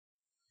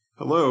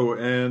Hello,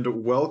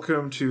 and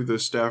welcome to the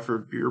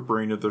Stafford Beer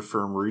Brain of the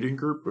Firm Reading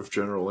Group with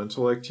General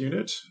Intellect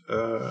Unit.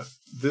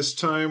 This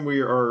time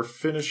we are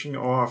finishing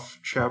off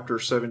Chapter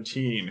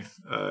 17.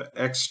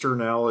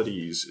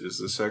 Externalities is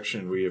the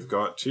section we have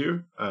got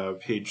to,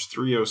 page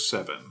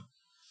 307.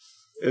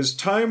 As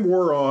time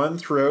wore on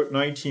throughout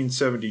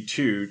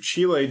 1972,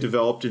 Chile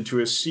developed into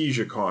a siege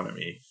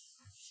economy.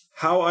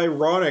 How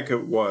ironic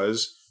it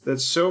was that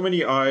so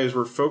many eyes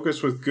were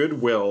focused with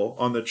goodwill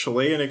on the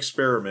Chilean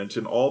experiment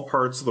in all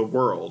parts of the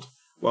world,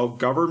 while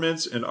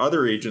governments and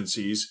other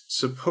agencies,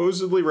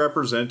 supposedly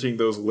representing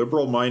those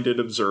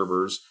liberal-minded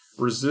observers,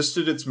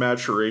 resisted its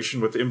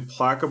maturation with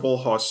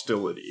implacable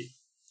hostility.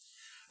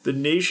 The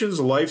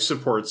nation's life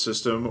support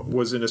system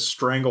was in a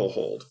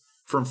stranglehold,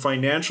 from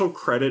financial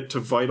credit to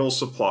vital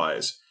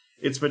supplies.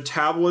 Its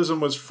metabolism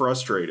was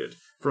frustrated,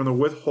 from the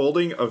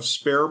withholding of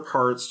spare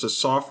parts to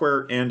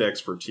software and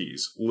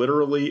expertise,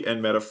 literally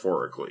and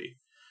metaphorically.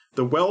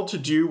 The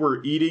well-to-do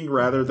were eating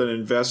rather than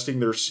investing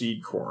their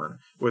seed corn,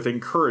 with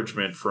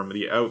encouragement from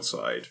the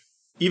outside.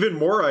 Even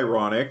more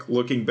ironic,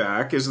 looking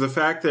back, is the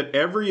fact that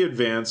every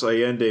advance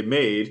Allende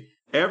made,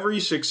 every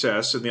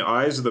success in the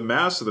eyes of the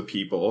mass of the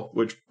people,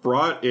 which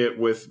brought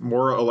with it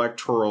more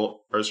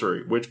electoral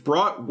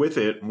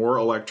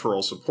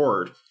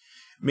support,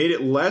 made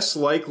it less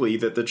likely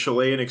that the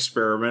Chilean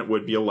experiment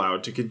would be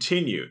allowed to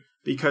continue,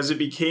 because it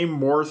became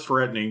more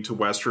threatening to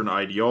Western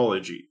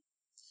ideology.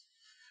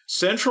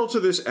 Central to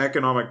this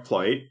economic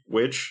plight,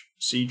 which,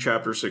 see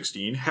Chapter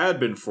 16, had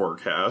been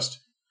forecast,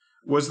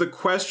 was the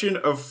question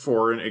of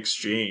foreign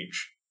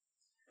exchange.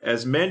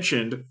 As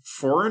mentioned,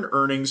 foreign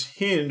earnings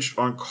hinged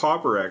on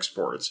copper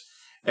exports,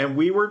 and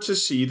we were to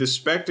see the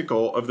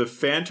spectacle of the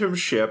phantom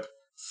ship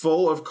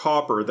full of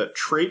copper that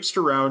traipsed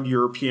around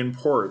European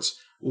ports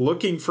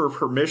looking for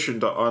permission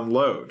to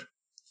unload.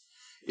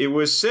 It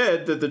was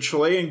said that the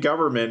Chilean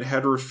government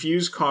had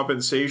refused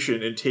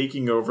compensation in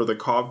taking over the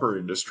copper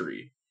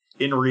industry.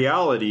 In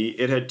reality,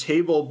 it had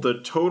tabled the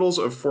totals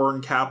of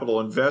foreign capital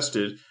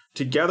invested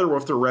together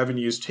with the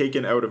revenues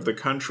taken out of the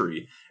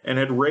country, and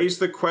had raised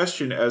the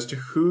question as to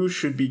who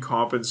should be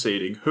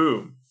compensating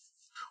whom.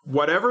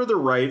 Whatever the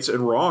rights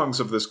and wrongs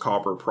of this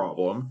copper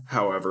problem,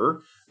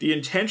 however, the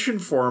intention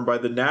formed by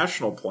the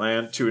national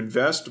plan to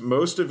invest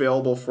most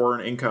available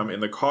foreign income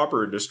in the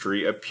copper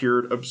industry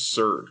appeared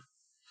absurd.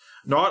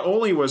 Not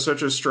only was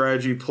such a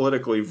strategy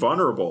politically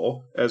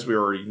vulnerable, as we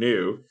already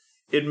knew,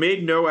 it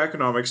made no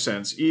economic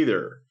sense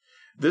either.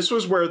 This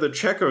was where the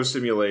Checo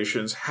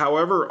simulations,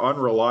 however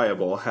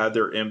unreliable, had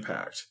their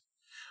impact.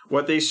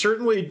 What they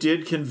certainly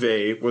did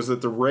convey was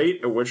that the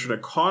rate at which an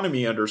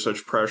economy under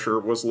such pressure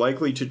was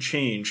likely to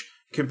change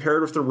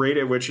compared with the rate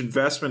at which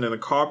investment in the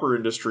copper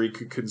industry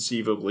could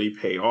conceivably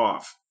pay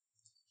off.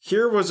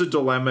 Here was a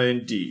dilemma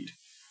indeed.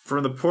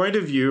 From the point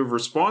of view of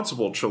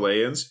responsible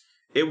Chileans,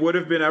 it would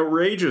have been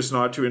outrageous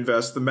not to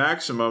invest the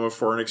maximum of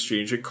foreign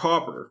exchange in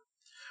copper.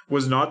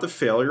 Was not the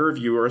failure of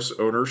U.S.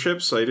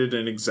 ownership cited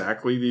in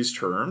exactly these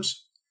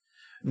terms?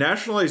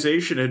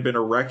 Nationalization had been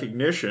a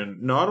recognition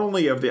not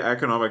only of the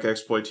economic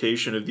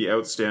exploitation of the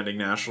outstanding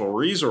national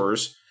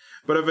resource,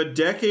 but of a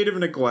decade of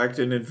neglect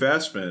and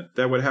investment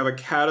that would have a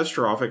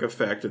catastrophic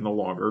effect in the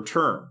longer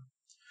term.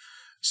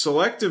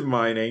 Selective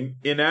mining,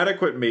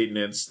 inadequate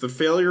maintenance, the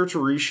failure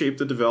to reshape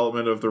the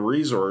development of the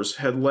resource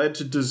had led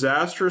to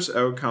disastrous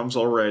outcomes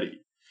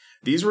already.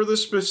 These were the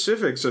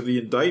specifics of the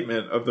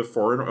indictment of the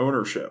foreign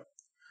ownership.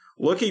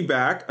 Looking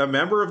back, a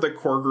member of the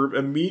core group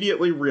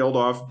immediately reeled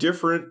off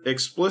different,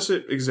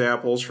 explicit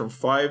examples from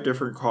 5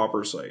 different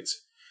copper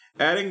sites,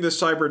 adding the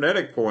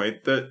cybernetic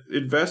point that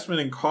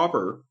investment in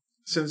copper,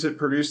 since it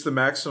produced the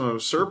maximum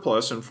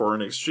surplus in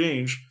foreign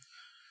exchange,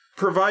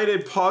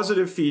 provided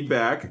positive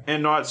feedback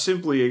and not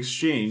simply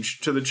exchange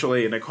to the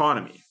Chilean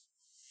economy.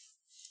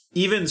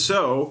 Even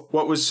so,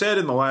 what was said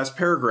in the last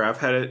paragraph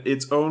had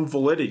its own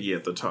validity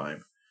at the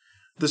time.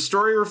 The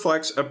story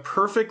reflects a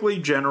perfectly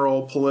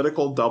general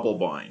political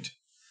double-bind.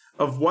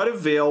 Of what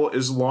avail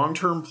is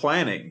long-term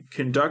planning,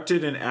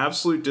 conducted in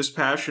absolute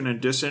dispassion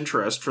and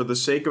disinterest for the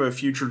sake of a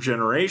future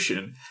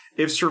generation,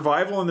 if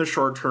survival in the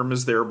short term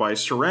is thereby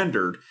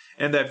surrendered,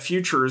 and that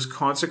future is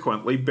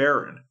consequently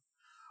barren?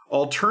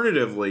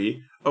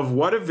 Alternatively, of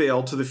what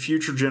avail to the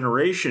future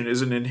generation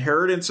is an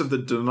inheritance of the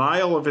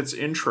denial of its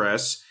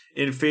interests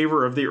in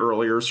favor of the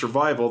earlier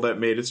survival that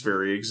made its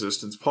very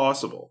existence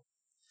possible?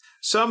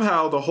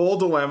 Somehow, the whole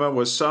dilemma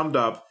was summed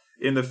up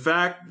in the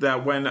fact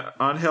that when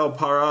Angel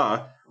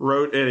Parra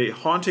wrote a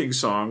haunting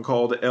song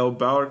called El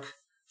Barco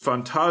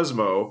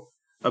Fantasma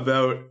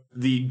about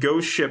the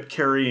ghost ship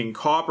carrying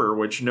copper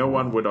which no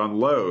one would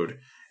unload,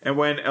 and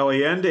when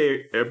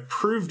Allende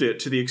approved it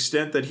to the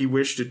extent that he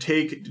wished to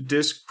take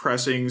disc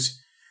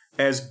pressings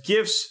as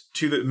gifts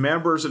to the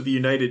members of the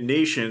United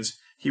Nations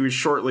he was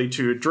shortly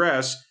to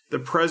address, the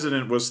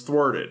president was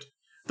thwarted.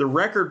 The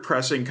record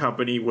pressing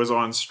company was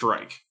on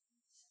strike.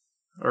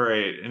 All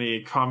right,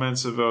 any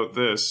comments about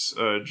this?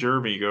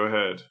 Jeremy, go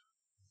ahead.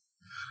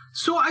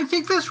 So I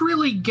think this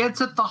really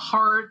gets at the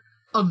heart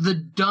of the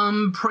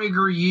dumb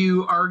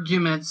PragerU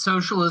argument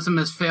socialism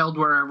has failed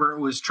wherever it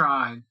was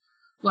tried.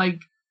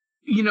 Like,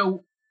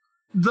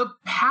 the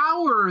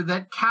power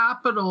that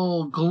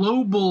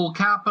global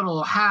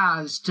capital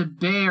has to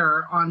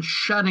bear on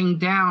shutting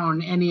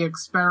down any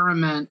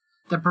experiment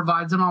that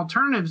provides an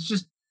alternative is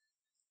just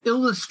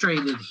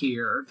illustrated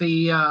here.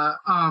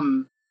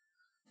 The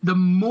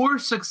more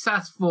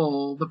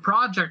successful the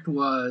project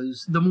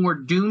was, the more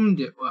doomed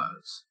it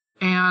was.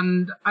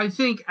 And I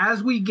think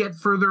as we get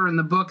further in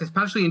the book,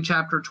 especially in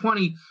chapter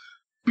 20,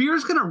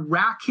 Beer's going to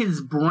rack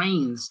his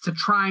brains to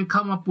try and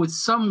come up with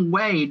some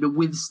way to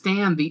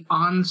withstand the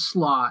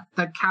onslaught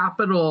that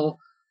capital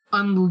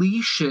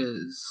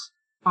unleashes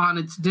on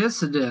its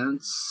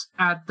dissidents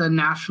at the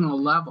national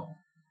level.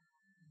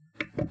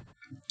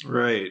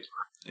 Right.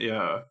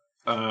 Yeah.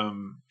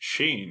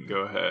 Shane,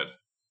 go ahead.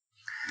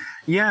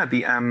 Yeah,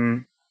 the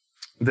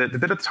bit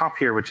at the top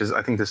here, which is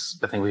I think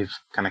we've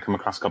kind of come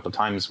across a couple of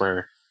times,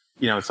 where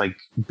it's like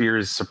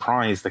Beer's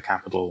surprised the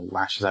capital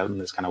lashes out in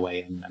this kind of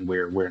way, and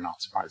we're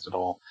not surprised at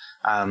all.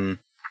 But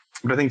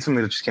I think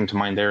something that just came to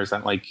mind there is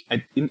that, like,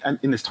 in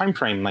this time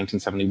frame,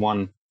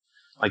 1971,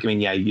 like, I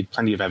mean, yeah, you had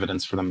plenty of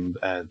evidence for them,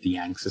 the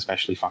Yanks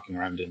especially fucking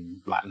around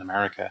in Latin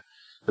America,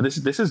 but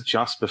this is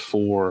just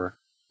before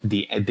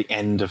the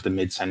end of the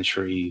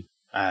mid-century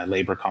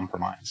labor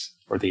compromise,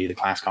 or the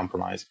class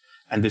compromise.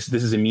 And this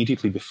is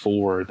immediately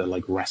before the,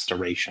 like,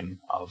 restoration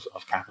of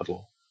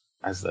capital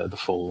as the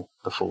full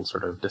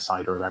sort of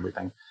decider of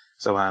everything.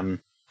 So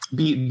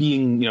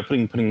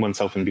putting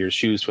oneself in Beer's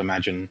shoes to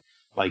imagine,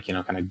 like,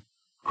 kind of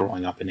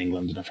growing up in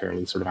England in a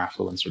fairly sort of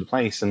affluent sort of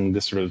place, and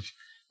this sort of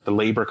the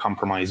labor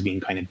compromise being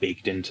kind of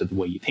baked into the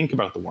way you think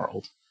about the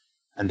world,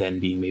 and then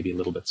being maybe a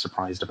little bit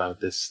surprised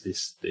about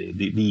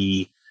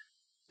the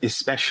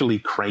especially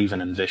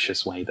craven and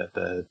vicious way that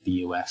the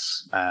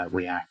US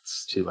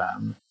reacts to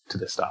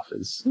this stuff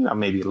is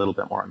maybe a little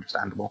bit more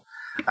understandable.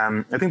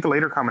 I think the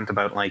later comment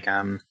about, like,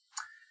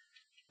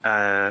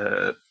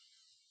 the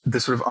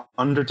sort of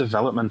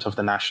underdevelopment of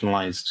the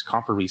nationalized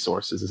copper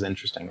resources is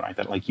interesting, right?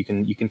 That, like, you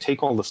can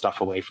take all the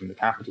stuff away from the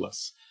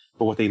capitalists,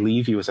 but what they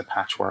leave you is a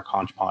patchwork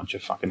hodgepodge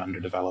of fucking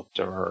underdeveloped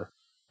or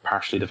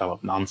partially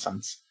developed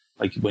nonsense.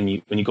 Like, when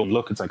you go and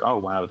look, it's like, oh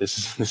wow,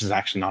 this is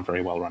actually not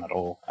very well run at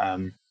all.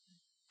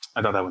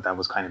 I thought that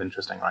was kind of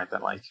interesting, right?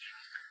 That, like,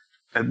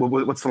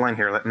 what's the line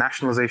here? That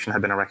nationalization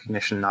had been a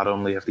recognition not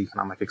only of the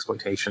economic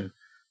exploitation,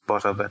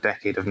 but of a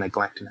decade of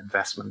neglect and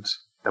investment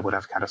that would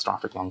have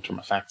catastrophic long-term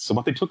effects. So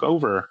what they took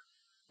over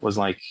was,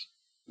 like,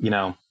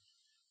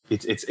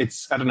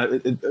 it's I don't know.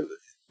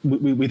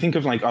 We think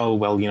of, like, oh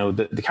well,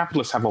 the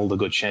capitalists have all the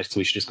good shit, so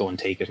we should just go and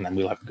take it, and then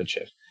we'll have the good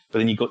shit. But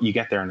then you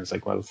get there, and it's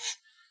like, well,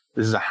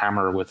 this is a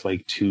hammer with,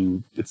 like,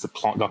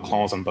 got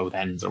claws on both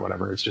ends or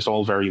whatever. It's just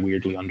all very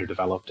weirdly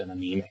underdeveloped and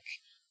anemic.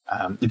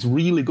 It's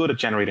really good at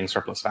generating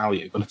surplus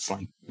value, but it's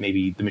like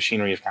maybe the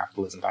machinery of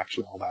capital isn't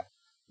actually all that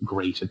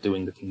great at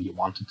doing the thing you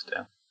want it to do,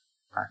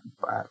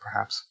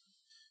 perhaps.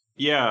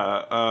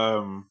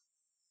 Yeah,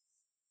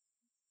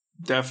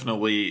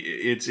 definitely.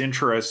 It's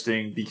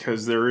interesting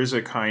because there is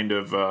a kind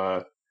of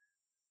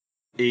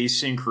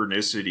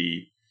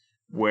asynchronicity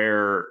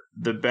where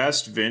the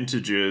best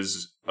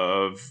vintages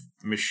of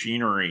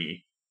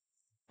machinery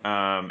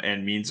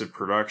and means of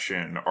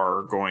production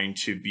are going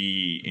to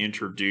be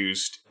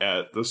introduced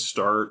at the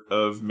start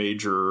of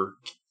major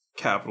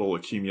capital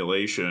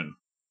accumulation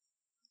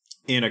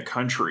in a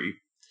country,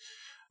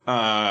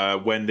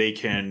 when they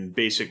can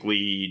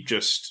basically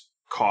just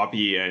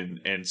copy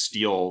and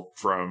steal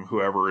from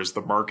whoever is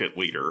the market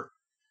leader,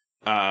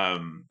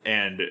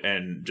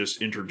 and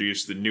just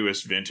introduce the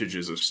newest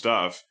vintages of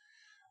stuff.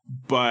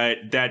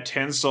 But that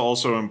tends to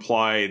also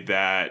imply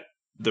that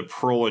the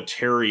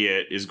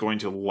proletariat is going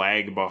to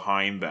lag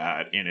behind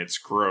that in its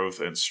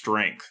growth and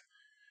strength.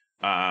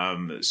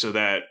 So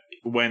that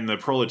when the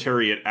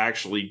proletariat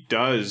actually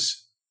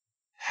does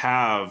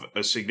have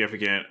a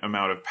significant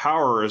amount of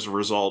power as a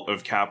result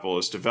of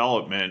capitalist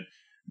development,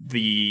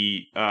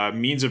 the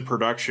means of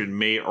production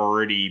may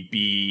already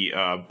be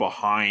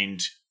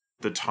behind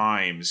the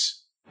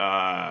times,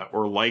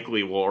 or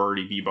likely will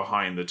already be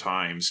behind the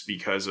times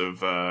because of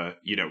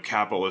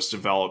capitalist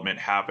development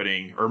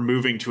happening or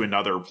moving to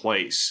another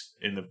place,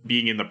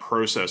 being in the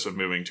process of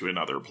moving to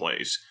another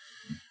place.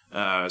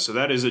 So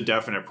that is a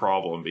definite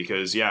problem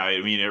because, yeah,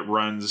 I mean, it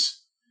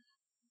runs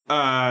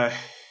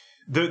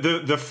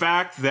the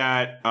fact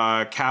that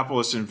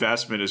capitalist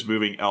investment is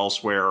moving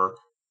elsewhere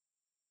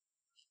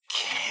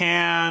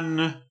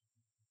can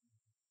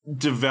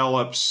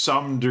develop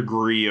some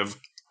degree of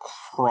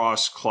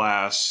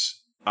cross-class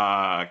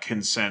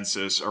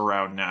consensus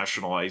around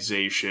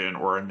nationalization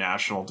or a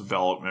national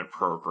development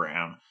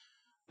program.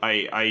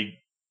 I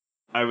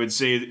would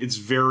say it's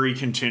very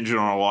contingent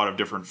on a lot of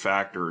different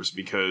factors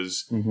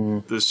because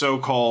the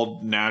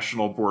so-called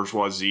national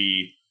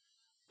bourgeoisie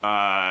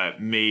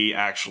may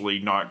actually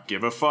not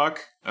give a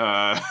fuck.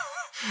 But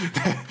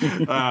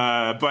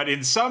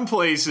in some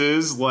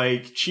places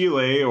like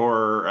Chile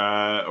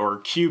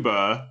or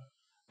Cuba,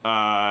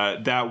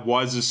 that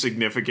was a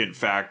significant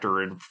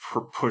factor in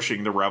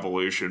pushing the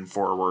revolution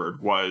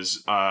forward,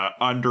 was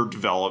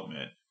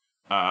underdevelopment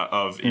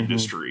of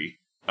industry.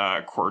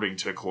 according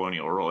to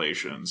colonial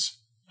relations.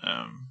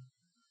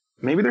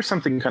 Maybe there's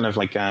something kind of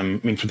like, I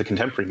mean, for the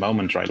contemporary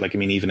moment, right? Like, I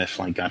mean, even if,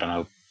 like, I don't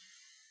know,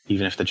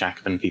 even if the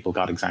Jacobin people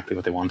got exactly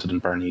what they wanted and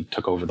Bernie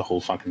took over the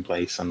whole fucking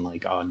place and,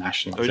 like,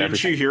 nationalized everything.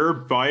 Didn't you hear?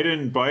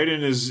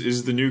 Biden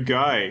is the new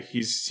guy.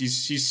 Is he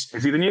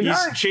the new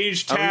guy? He's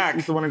changed tack.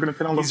 He's the one who's going to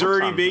pin all the He's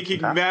already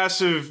making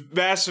massive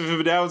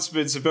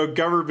announcements about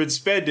government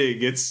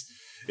spending. It's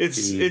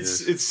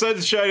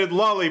sunshine and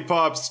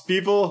lollipops,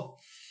 people.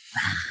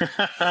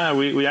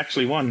 we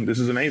actually won. This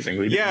is amazing.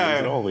 We didn't lose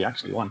at all. We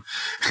actually won.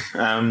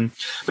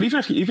 But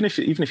even if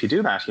you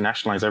do that, you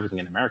nationalize everything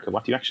in America.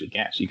 What do you actually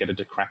get? You get a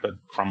decrepit,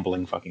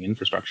 crumbling fucking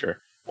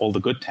infrastructure. All the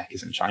good tech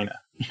is in China.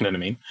 You know what I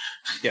mean?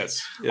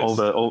 Yes. All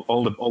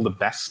the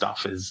best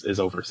stuff is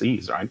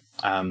overseas, right?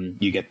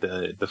 You get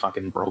the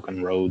fucking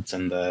broken roads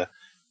and the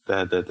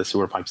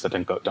sewer pipes that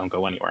don't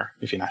go anywhere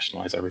if you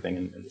nationalize everything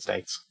in the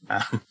States.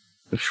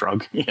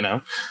 Shrug, you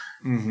know.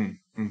 Mm-hmm.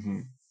 Mm-hmm.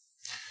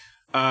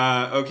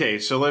 Okay,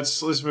 so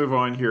let's move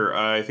on here.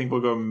 I think we'll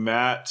go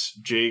Matt,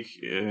 Jake,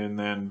 and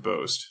then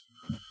Boast.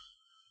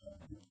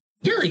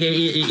 Yeah, like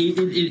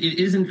it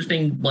is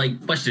interesting,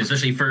 like question,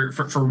 especially for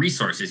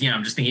resources. You know,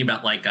 I'm just thinking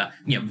about like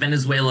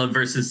Venezuela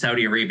versus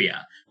Saudi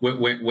Arabia,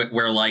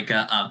 where like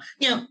I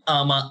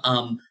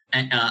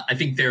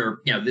think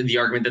the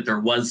argument that there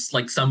was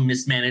like some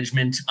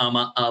mismanagement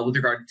with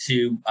regard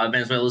to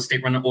Venezuela's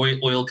state-run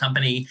oil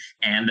company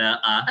and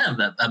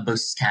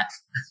Boast's cat.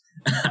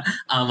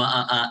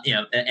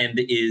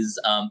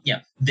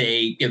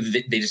 They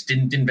just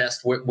didn't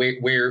invest where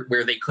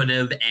they could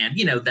have, and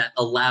that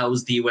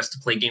allows the U.S. to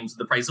play games with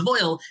the price of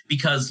oil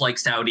because like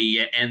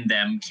Saudi and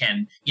them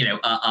can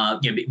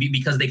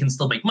because they can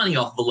still make money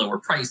off of a lower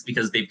price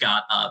because they've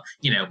got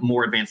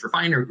more advanced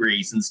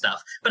refineries and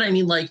stuff. But I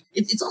mean, like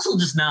it's also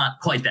just not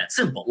quite that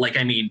simple. Like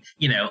I mean,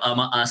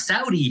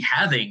 Saudi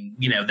having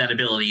that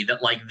ability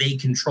that like they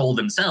control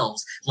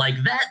themselves,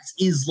 like that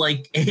is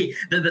like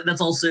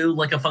that's also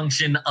like a function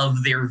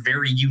of their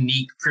very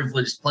unique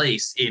privileged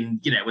place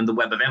in the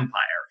web of empire.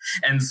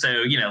 And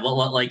so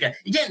like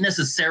you can't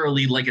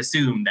necessarily like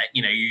assume that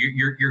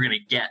you're going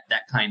to get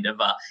that kind of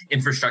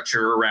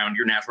infrastructure around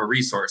your natural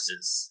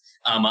resources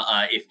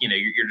if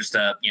you're just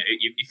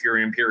if you're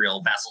an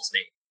imperial vassal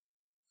state.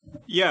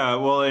 Yeah,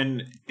 well,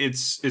 and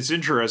it's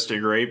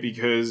interesting, right?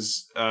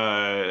 Because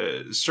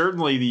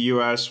certainly the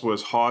U.S.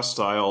 was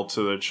hostile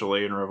to the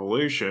Chilean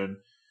Revolution,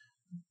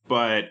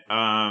 but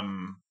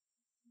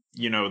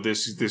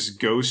this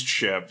ghost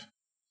ship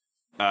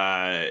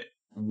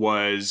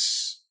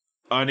was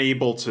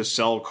unable to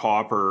sell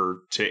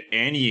copper to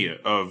any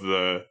of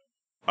the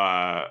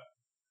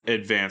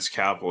advanced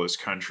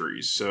capitalist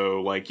countries. So,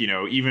 like,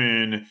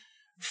 even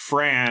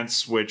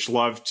France, which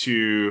loved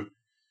to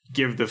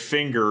give the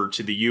finger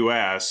to the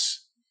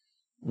U.S.,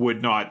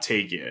 would not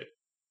take it.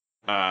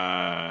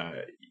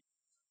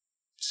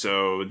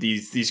 So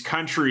these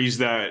countries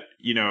that,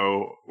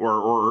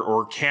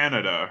 or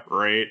Canada,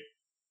 right?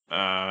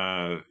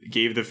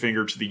 Gave the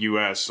finger to the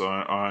U.S.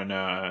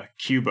 on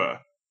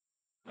Cuba,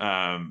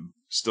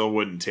 still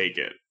wouldn't take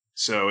it.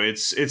 So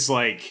it's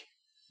like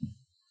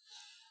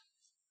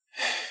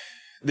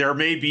there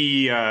may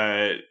be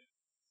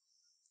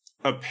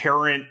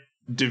apparent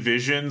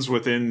divisions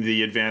within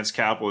the advanced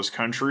capitalist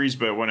countries,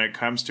 but when it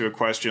comes to a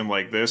question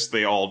like this,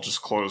 they all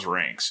just close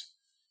ranks.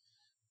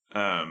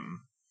 All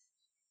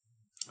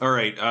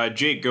right,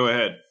 Jake, go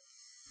ahead.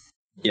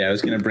 Yeah, I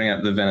was going to bring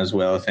up the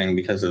Venezuela thing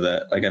because of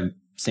that. Like, I've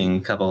seen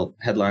a couple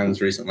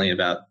headlines recently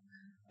about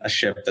a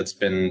ship that's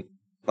been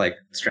like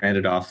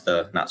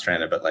not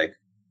stranded, but like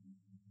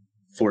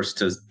forced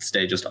to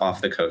stay just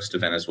off the coast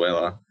of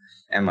Venezuela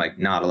and like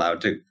not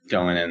allowed to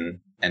go in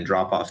and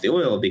drop off the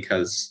oil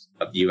because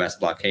of the U.S.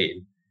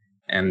 blockade.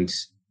 And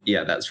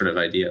yeah, that sort of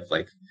idea of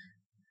like,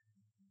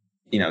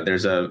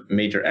 there's a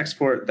major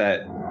export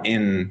that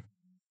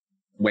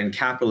when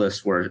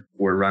capitalists were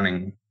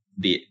running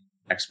the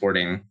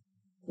exporting,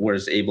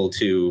 was able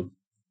to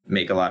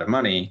make a lot of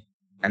money.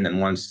 And then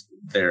once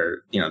the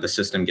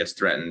system gets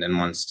threatened, and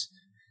once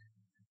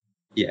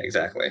there's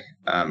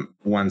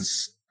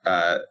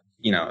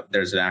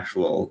an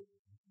actual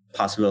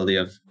possibility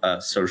of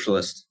a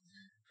socialist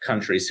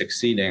country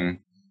succeeding,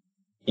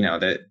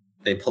 that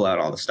they pull out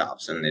all the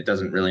stops, and it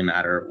doesn't really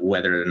matter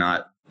whether or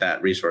not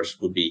that resource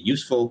would be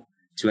useful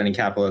to any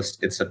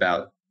capitalist. It's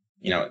about,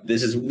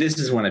 this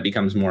is when it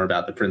becomes more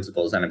about the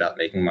principles than about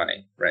making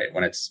money, right?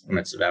 When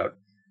it's about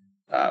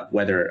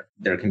whether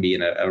there can be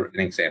an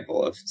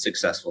example of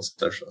successful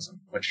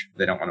socialism, which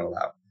they don't want to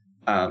allow.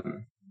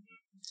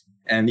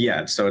 And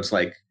yeah, so it's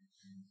like,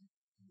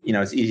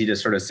 it's easy to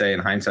sort of say in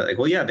hindsight, like,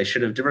 well, yeah, they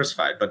should have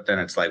diversified. But then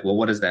it's like, well,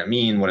 what does that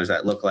mean? What does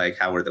that look like?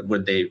 How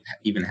would they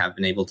even have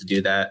been able to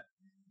do that?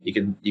 You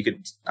could,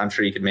 I'm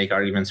sure you could make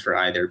arguments for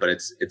either, but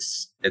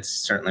it's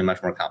certainly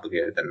much more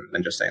complicated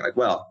than just saying like,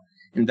 well,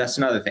 invest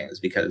in other things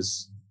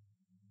because,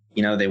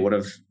 they would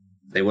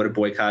have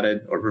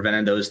boycotted or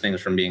prevented those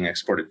things from being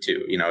exported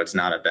too. It's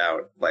not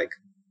about like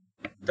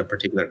the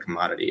particular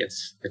commodity.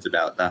 It's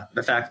about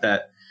the fact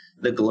that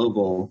the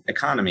global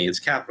economy is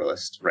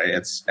capitalist, right?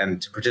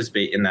 And to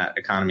participate in that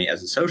economy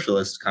as a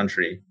socialist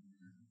country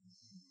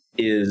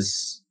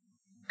is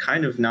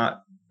kind of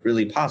not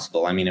really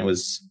possible. I mean, it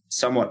was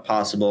somewhat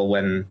possible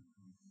when,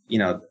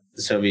 the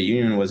Soviet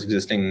Union was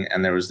existing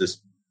and there was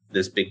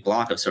this big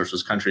block of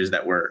socialist countries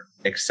that were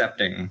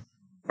accepting,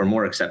 or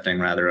more accepting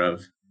rather,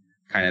 of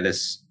kind of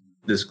this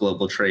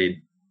global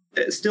trade,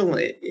 still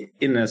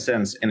in a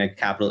sense in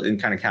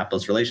kind of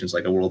capitalist relations,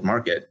 like a world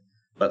market.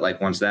 But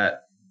like once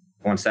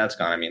that's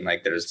gone, I mean,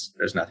 like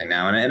there's nothing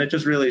now, and it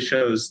just really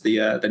shows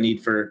the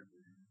need for,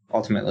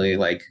 ultimately,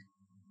 like,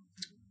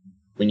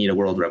 we need a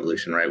world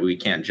revolution, right? We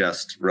can't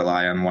just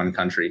rely on one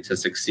country to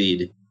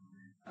succeed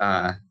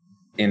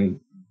in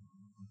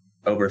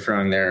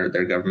overthrowing their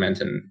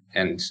government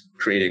and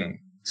creating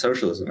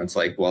socialism. It's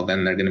like, well,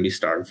 then they're going to be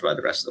starved by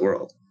the rest of the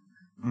world.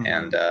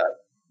 And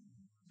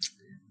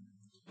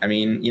I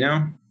mean,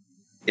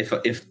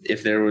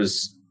 if there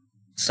was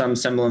some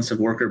semblance of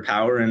worker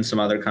power in some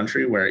other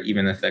country, where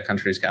even if that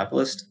country is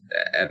capitalist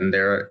and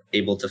they're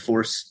able to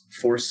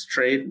force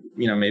trade,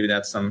 maybe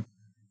that's some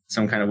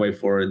kind of way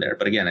forward there.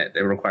 But again, it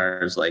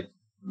requires like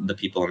the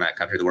people in that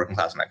country, the working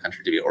class in that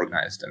country, to be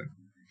organized, and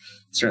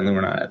certainly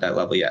we're not at that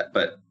level yet.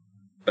 But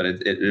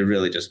it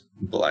really just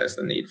belies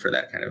the need for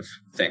that kind of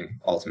thing.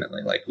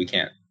 Ultimately, like we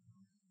can't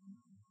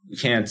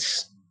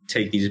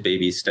take these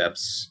baby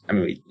steps. I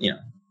mean,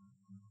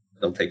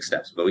 they'll take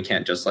steps, but we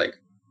can't just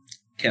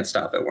can't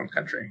stop at one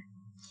country.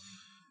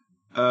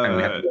 And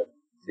we have to go at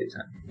the same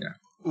time.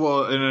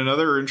 Well, and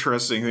another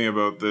interesting thing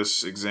about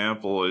this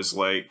example is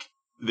like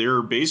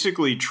they're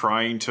basically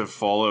trying to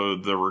follow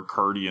the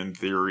Ricardian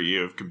theory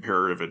of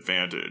comparative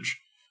advantage,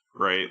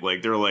 right?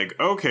 Like they're like,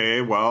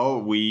 okay,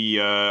 well, we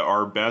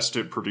are best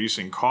at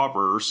producing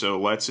copper, so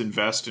let's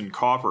invest in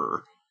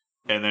copper.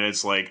 And then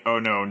it's like, oh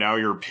no, now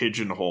you're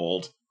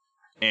pigeonholed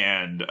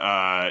and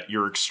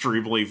you're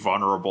extremely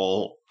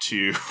vulnerable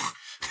to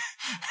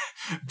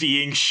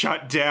being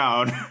shut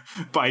down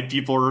by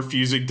people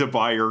refusing to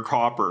buy your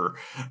copper.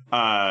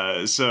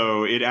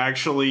 So it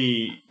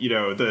actually,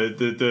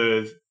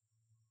 the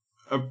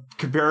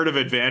comparative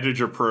advantage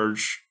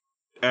approach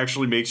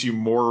actually makes you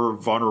more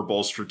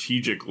vulnerable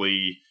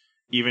strategically,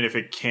 even if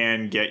it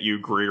can get you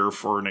greater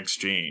foreign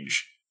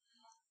exchange,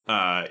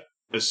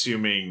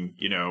 assuming,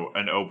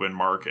 an open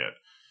market.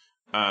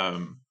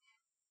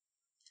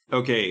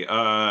 Okay,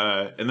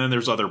 and then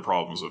there's other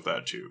problems with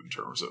that too, in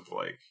terms of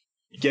like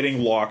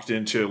getting locked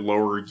into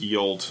lower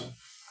yield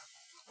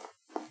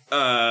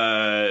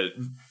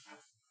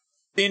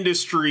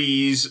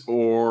industries,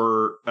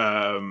 or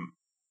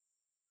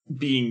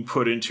being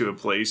put into a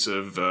place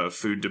of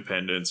food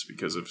dependence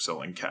because of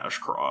selling cash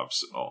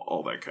crops,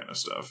 all that kind of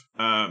stuff.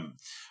 All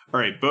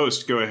right,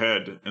 Boast, go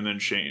ahead, and then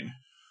Shane.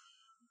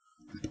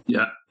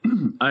 Yeah,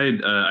 I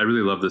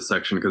really love this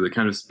section because it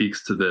kind of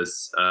speaks to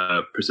this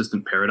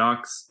persistent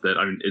paradox that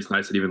it's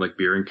nice that even like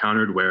Beer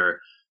encountered,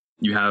 where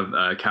you have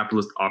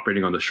capitalists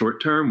operating on the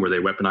short term, where they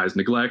weaponize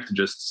neglect to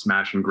just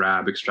smash and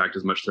grab, extract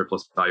as much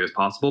surplus value as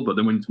possible. But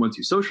then once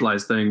you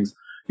socialize things,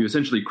 you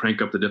essentially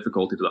crank up the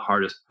difficulty to the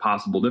hardest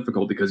possible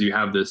difficulty, because you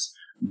have this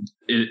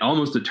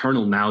almost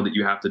eternal now that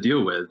you have to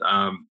deal with.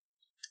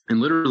 And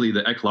literally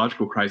the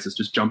ecological crisis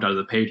just jumped out of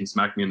the page and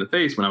smacked me in the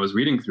face when I was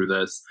reading through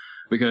this,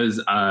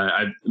 because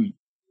I'm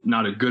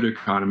not a good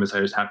economist.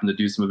 I just happened to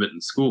do some of it in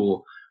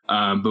school.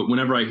 But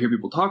whenever I hear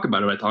people talk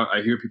about it,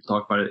 I hear people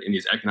talk about it in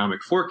these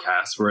economic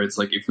forecasts, where it's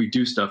like, if we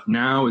do stuff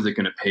now, is it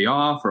going to pay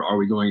off, or are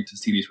we going to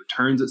see these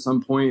returns at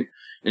some point?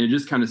 And it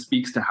just kind of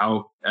speaks to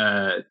how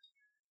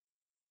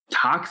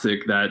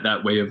toxic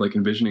that way of like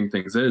envisioning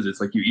things is. It's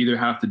like you either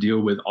have to deal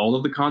with all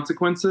of the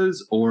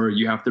consequences, or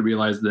you have to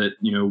realize that,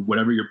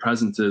 whatever your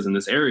presence is in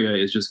this area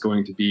is just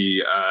going to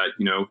be,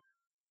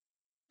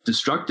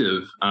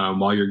 destructive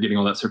while you're getting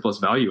all that surplus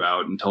value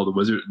out, until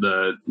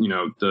the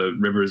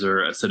rivers are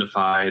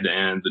acidified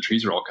and the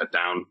trees are all cut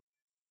down.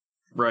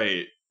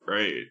 Right.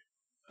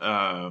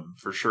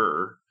 For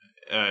sure.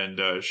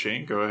 And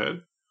Shane, go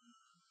ahead.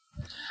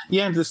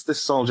 Yeah, this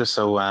is all just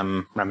so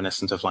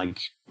reminiscent of like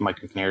Mike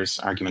McNair's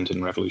argument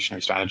in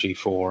Revolutionary Strategy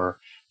for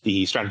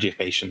the strategy of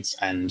patience,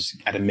 and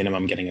at a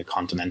minimum getting a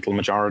continental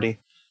majority.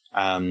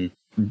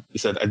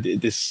 So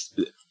this.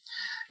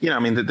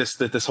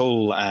 This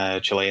whole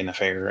Chilean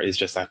affair is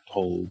just that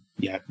whole,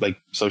 like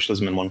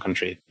socialism in one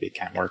country, it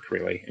can't work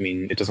really. I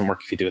mean, it doesn't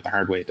work if you do it the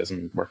hard way. It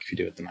doesn't work if you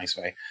do it the nice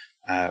way,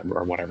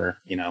 or whatever,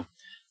 you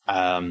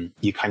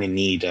kind of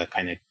need a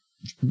kind of,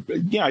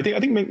 I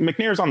think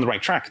McNair's on the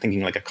right track,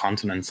 thinking like a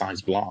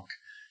continent-sized block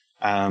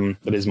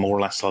that is more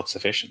or less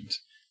self-sufficient.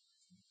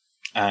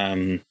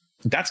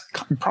 That's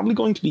probably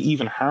going to be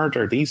even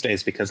harder these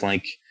days, because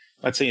like,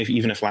 let's say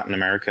even if Latin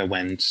America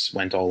went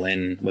all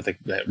in with a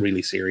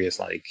really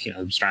serious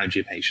strategy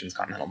of patience,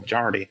 continental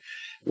majority,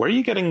 where are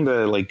you getting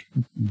the like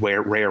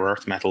rare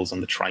earth metals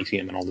and the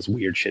tritium and all this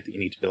weird shit that you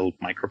need to build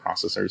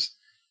microprocessors?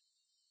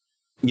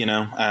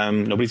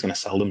 Nobody's going to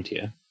sell them to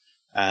you,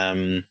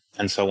 and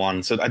so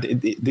on. So I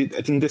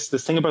think this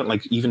thing about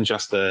like even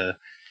just the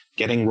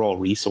getting raw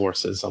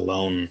resources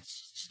alone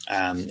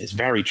is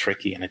very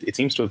tricky, and it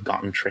seems to have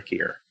gotten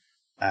trickier.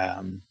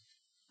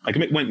 Like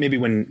maybe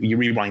when you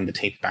rewind the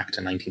tape back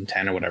to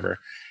 1910 or whatever,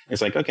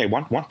 it's like, okay,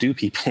 what do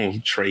people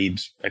trade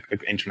like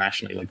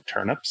internationally? Like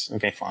turnips?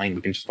 Okay, fine,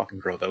 we can just fucking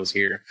grow those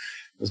here.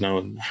 There's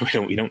no,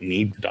 we don't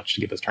need the Dutch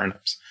to give us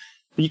turnips.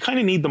 But you kind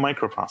of need the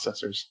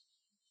microprocessors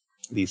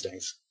these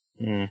days.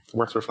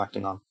 Worth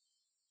reflecting on.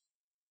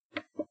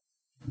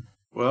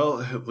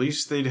 Well, at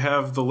least they'd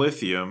have the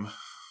lithium.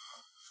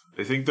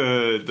 I think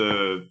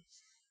the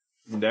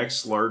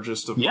next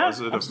largest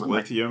deposit of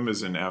lithium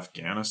is in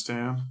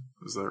Afghanistan.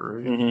 Is that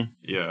right? Mm-hmm.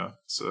 Yeah.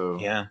 So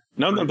yeah,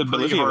 the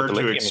lithium hard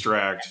to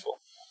extract.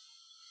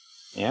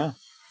 Yeah.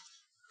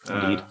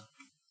 Indeed.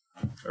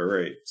 All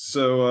right.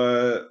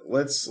 So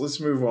let's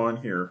move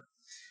on here.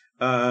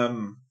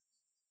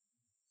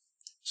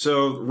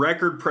 So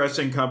record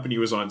pressing company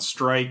was on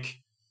strike.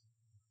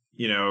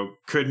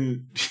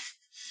 Couldn't.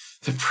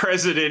 The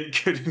president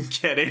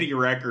couldn't get any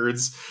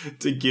records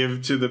to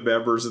give to the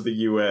members of the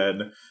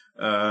UN.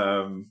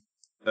 Or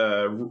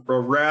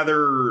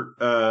rather,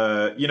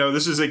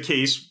 this is a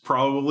case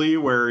probably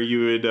where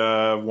you would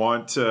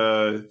want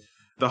the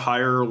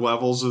higher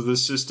levels of the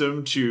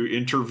system to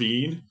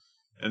intervene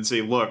and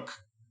say, look,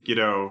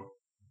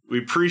 we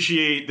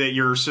appreciate that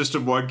your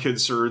System 1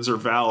 concerns are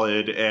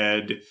valid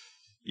and,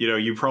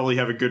 you probably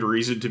have a good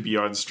reason to be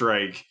on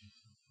strike.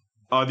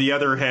 On the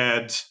other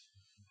hand,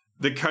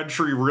 the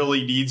country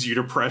really needs you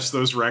to press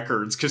those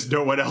records because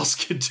no one else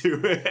can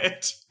do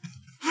it.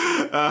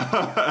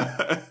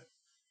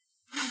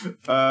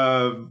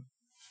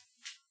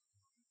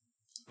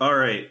 All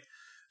right.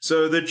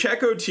 So the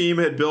Checo team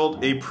had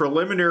built a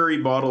preliminary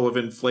model of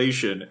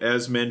inflation,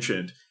 as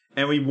mentioned,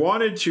 and we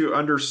wanted to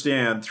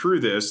understand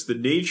through this the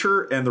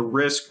nature and the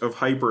risk of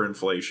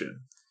hyperinflation.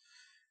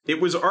 It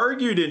was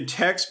argued in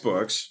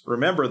textbooks,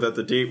 remember that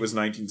the date was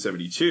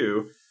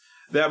 1972,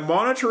 that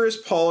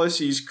monetarist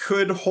policies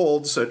could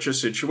hold such a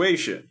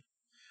situation.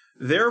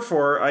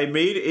 Therefore, I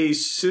made a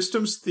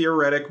systems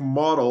theoretic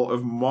model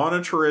of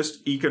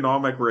monetarist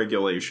economic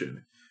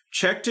regulation,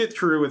 checked it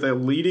through with a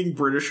leading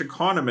British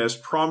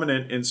economist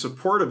prominent in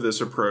support of this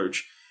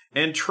approach,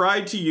 and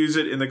tried to use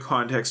it in the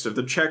context of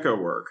the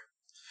Checo work.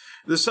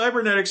 The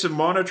cybernetics of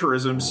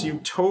monetarism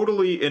seemed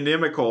totally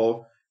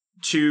inimical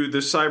to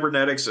the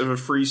cybernetics of a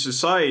free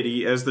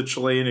society as the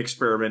Chilean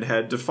experiment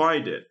had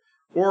defined it,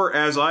 or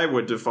as I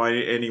would define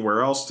it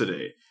anywhere else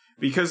today,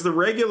 because the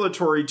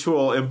regulatory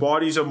tool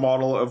embodies a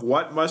model of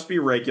what must be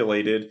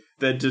regulated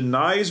that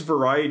denies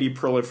variety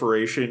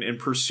proliferation in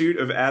pursuit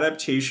of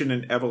adaptation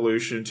and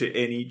evolution to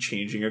any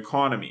changing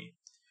economy.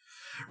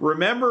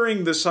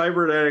 Remembering the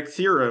cybernetic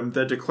theorem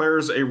that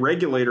declares a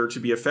regulator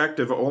to be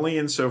effective only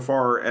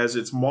insofar as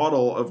its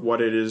model of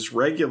what is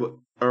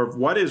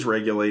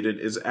regulated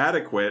is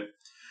adequate,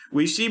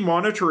 we see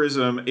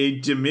monetarism a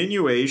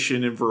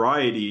diminution in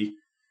variety.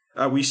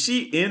 We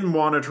see in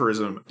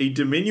monetarism a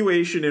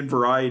diminution in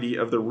variety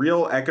of the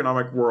real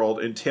economic world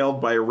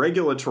entailed by a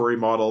regulatory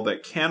model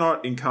that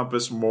cannot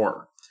encompass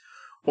more.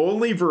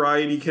 Only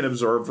variety can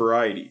absorb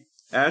variety.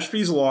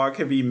 Ashby's law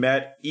can be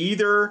met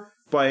either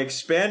by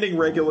expanding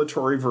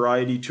regulatory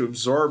variety to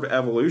absorb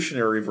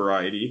evolutionary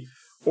variety,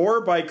 or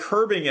by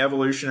curbing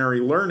evolutionary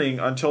learning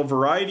until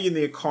variety in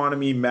the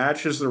economy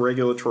matches the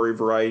regulatory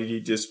variety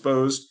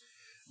disposed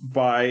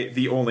by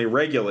the only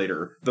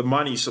regulator, the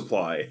money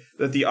supply,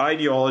 that the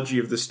ideology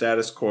of the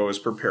status quo is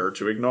prepared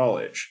to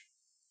acknowledge.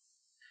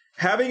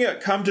 Having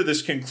come to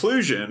this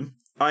conclusion,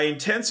 I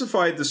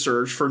intensified the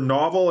search for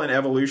novel and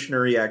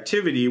evolutionary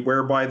activity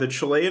whereby the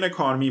Chilean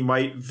economy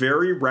might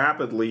very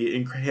rapidly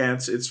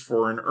enhance its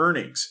foreign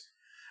earnings.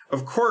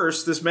 Of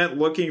course, this meant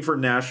looking for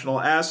national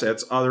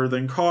assets other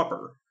than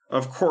copper.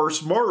 Of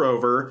course,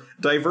 moreover,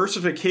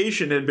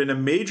 diversification had been a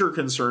major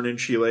concern in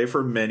Chile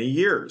for many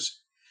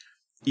years.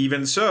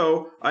 Even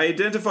so, I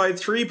identified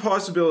three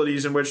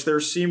possibilities in which there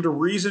seemed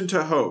reason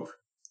to hope.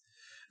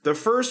 The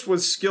first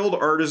was skilled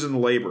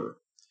artisan labor.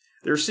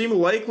 There seemed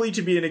likely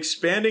to be an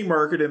expanding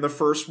market in the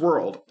First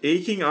World,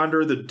 aching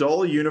under the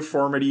dull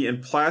uniformity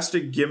and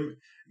plastic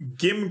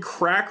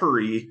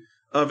gimcrackery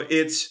of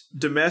its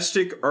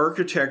domestic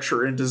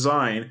architecture and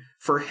design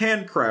for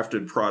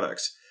handcrafted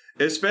products,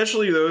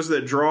 especially those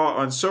that draw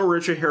on so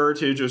rich a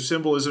heritage of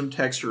symbolism,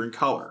 texture, and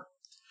color.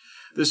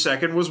 The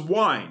second was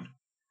wine.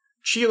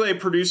 Chile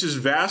produces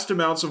vast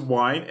amounts of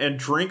wine and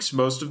drinks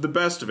most of the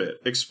best of it,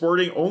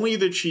 exporting only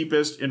the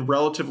cheapest in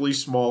relatively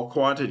small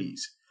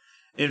quantities.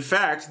 In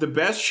fact, the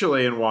best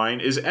Chilean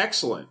wine is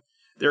excellent.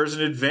 There is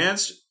an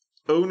advanced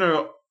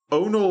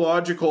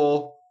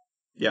oenological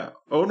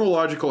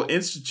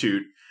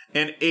institute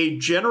and a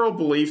general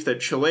belief that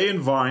Chilean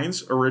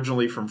vines,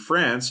 originally from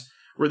France,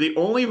 were the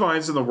only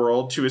vines in the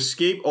world to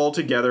escape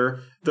altogether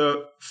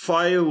the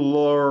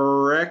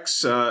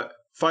Phylloxera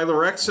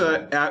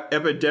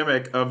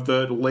epidemic of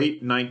the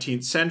late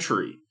 19th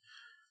century.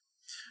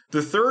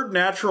 The third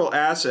natural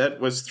asset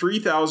was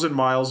 3,000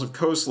 miles of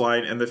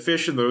coastline and the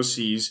fish in those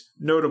seas,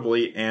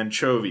 notably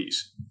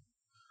anchovies.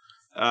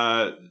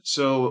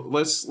 So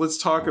let's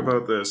talk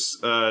about this.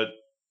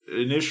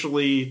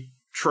 Initially,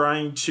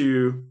 trying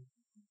to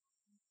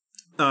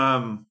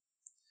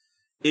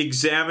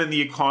examine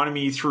the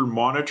economy through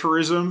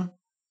monetarism,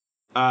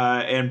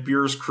 and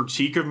Beer's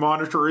critique of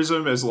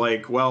monetarism as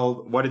like,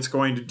 well, what it's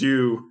going to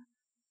do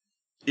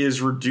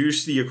is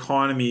reduce the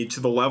economy to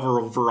the level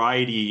of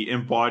variety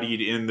embodied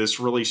in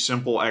this really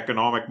simple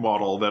economic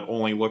model that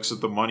only looks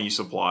at the money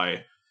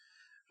supply.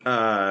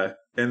 And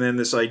then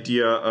this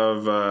idea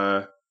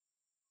of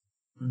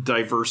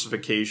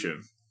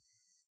diversification.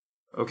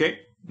 Okay,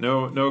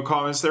 no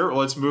comments there.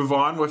 Let's move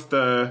on with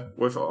the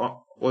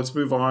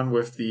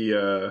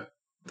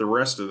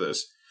rest of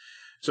this.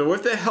 So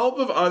with the help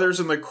of others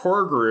in the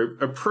core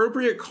group,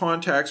 appropriate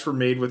contacts were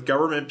made with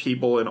government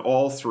people in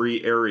all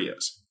three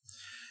areas.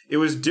 It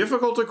was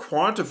difficult to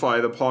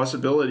quantify the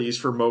possibilities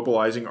for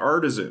mobilizing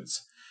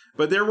artisans,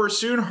 but there were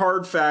soon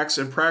hard facts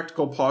and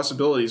practical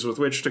possibilities with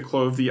which to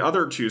clothe the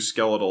other two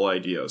skeletal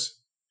ideas.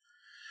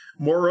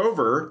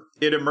 Moreover,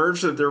 it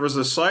emerged that there was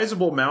a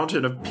sizable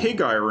mountain of pig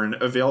iron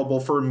available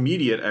for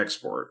immediate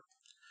export.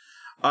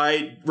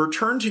 I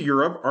returned to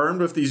Europe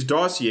armed with these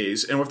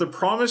dossiers and with the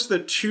promise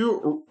that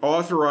two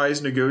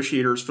authorized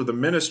negotiators for the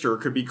minister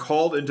could be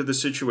called into the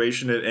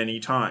situation at any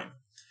time.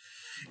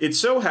 It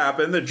so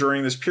happened that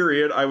during this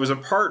period I was a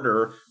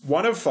partner,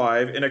 one of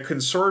 5, in a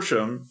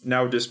consortium,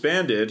 now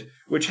disbanded,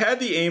 which had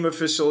the aim of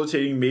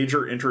facilitating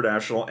major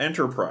international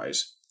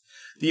enterprise.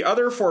 The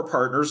other 4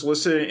 partners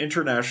listed an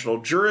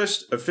international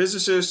jurist, a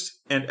physicist,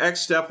 an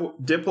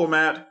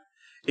ex-diplomat,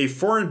 a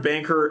foreign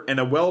banker, and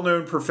a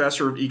well-known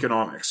professor of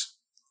economics.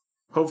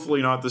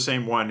 Hopefully not the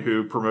same one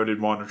who promoted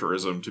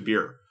monetarism to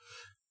Beer.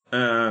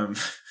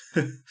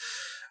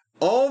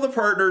 All the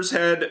partners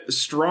had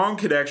strong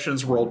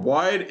connections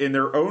worldwide in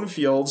their own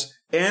fields,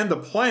 and the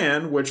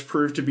plan, which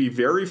proved to be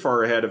very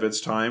far ahead of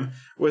its time,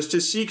 was to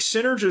seek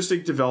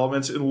synergistic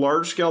developments in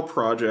large-scale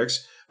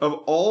projects of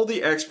all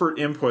the expert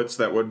inputs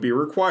that would be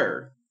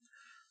required.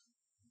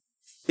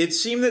 It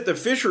seemed that the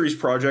fisheries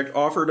project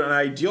offered an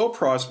ideal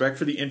prospect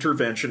for the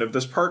intervention of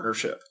this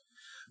partnership.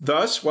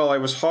 Thus, while I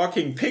was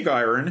hawking pig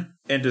iron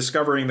and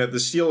discovering that the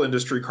steel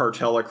industry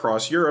cartel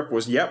across Europe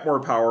was yet more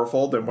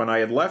powerful than when I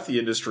had left the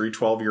industry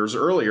 12 years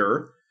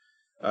earlier,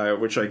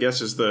 which I guess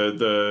is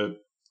the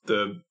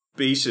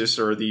basis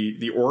or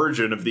the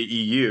origin of the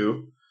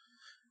EU,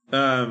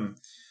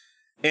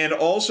 and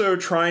also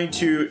trying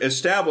to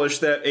establish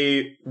that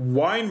a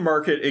wine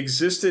market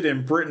existed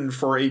in Britain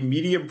for a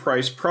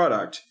medium-priced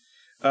product,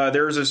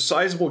 there is a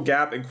sizable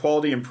gap in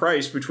quality and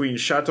price between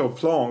Chateau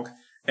Plonk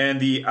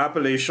and the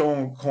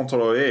Appellation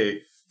Contrôlée,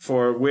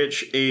 for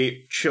which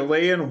a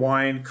Chilean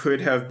wine could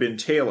have been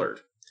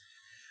tailored.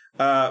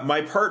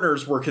 My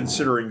partners were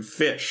considering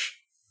fish.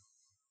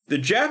 The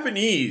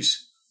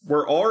Japanese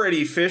were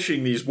already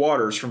fishing these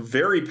waters from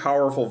very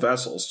powerful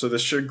vessels, to the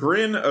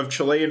chagrin of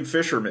Chilean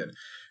fishermen,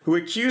 who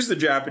accused the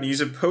Japanese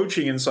of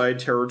poaching inside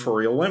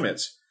territorial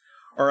limits.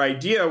 Our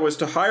idea was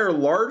to hire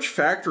large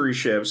factory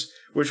ships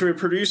which would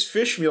produce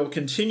fish meal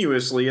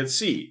continuously at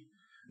sea.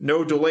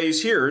 No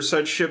delays here,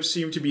 such ships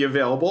seemed to be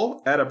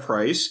available at a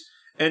price,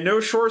 and no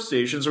shore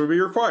stations would be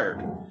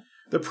required.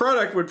 The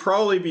product would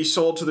probably be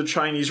sold to the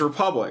Chinese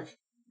Republic,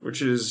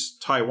 which is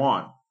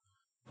Taiwan.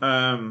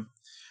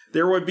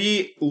 There would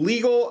be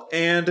legal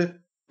and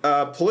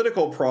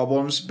political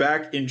problems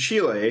back in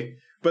Chile,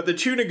 but the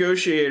two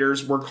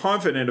negotiators were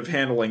confident of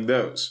handling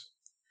those.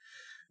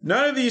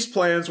 None of these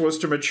plans was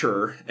to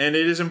mature, and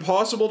it is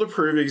impossible to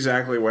prove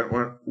exactly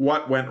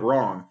what went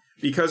wrong,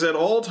 because at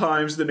all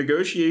times the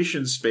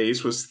negotiation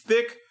space was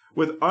thick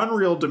with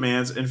unreal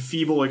demands and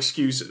feeble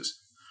excuses.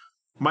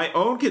 My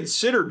own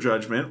considered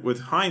judgment,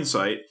 with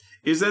hindsight,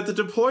 is that the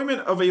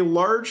deployment of a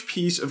large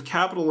piece of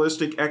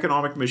capitalistic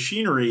economic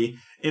machinery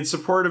in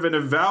support of an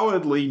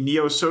avowedly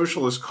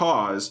neo-socialist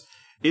cause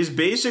is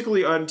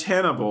basically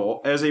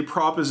untenable as a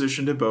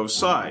proposition to both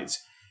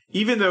sides,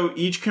 even though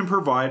each can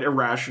provide a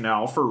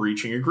rationale for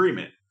reaching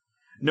agreement.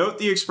 Note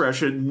the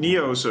expression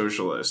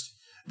neo-socialist.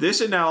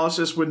 This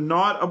analysis would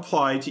not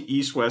apply to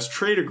East-West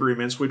trade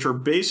agreements, which are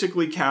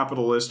basically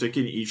capitalistic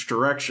in each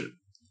direction.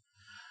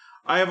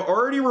 I have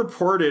already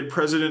reported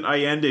President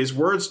Allende's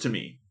words to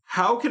me.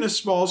 How can a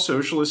small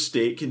socialist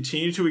state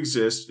continue to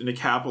exist in a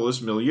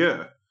capitalist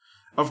milieu?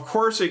 Of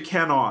course it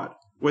cannot,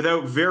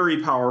 without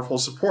very powerful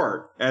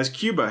support, as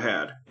Cuba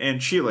had,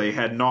 and Chile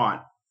had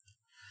not.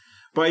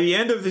 By the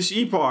end of this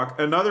epoch,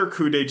 another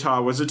coup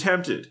d'etat was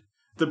attempted.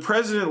 The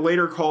president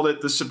later called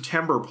it the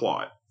September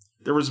Plot.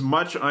 There was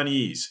much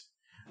unease.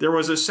 There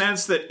was a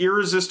sense that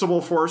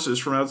irresistible forces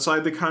from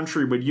outside the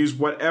country would use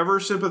whatever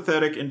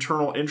sympathetic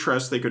internal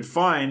interest they could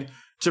find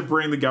to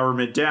bring the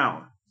government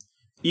down.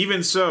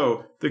 Even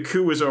so, the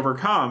coup was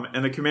overcome,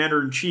 and the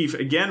commander-in-chief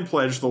again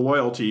pledged the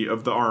loyalty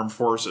of the armed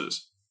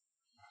forces.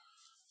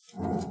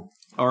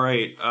 All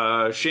right,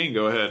 Shane,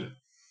 go ahead.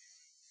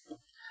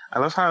 I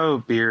love how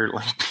Beer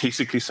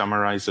basically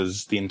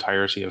summarizes the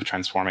entirety of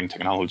transforming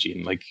technology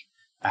in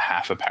a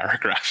half a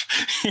paragraph.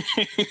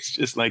 It's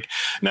just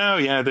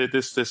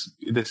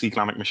this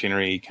economic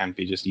machinery can't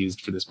be just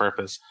used for this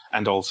purpose,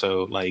 and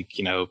also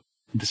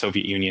the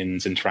Soviet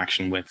Union's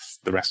interaction with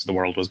the rest of the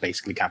world was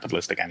basically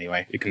capitalistic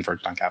anyway. It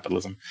converged on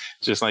capitalism.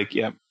 It's just like,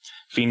 yeah,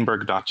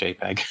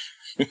 Feenberg.jpg.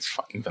 It's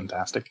fucking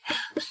fantastic.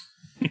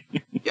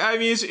 Yeah, I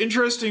mean, it's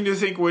interesting to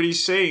think what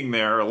he's saying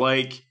there.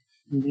 Like,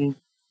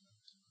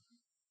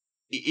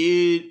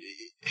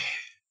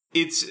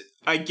 it's,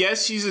 I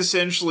guess he's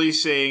essentially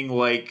saying,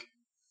 like,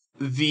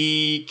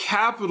 the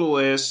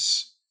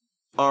capitalists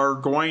are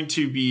going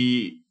to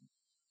be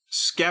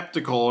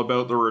skeptical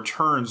about the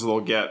returns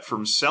they'll get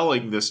from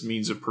selling this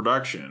means of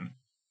production,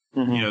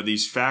 you know,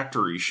 these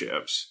factory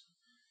ships.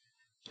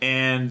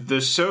 And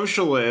the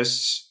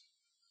socialists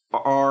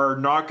are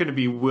not going to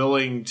be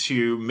willing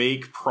to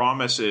make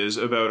promises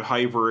about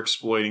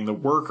hyper-exploiting the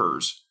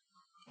workers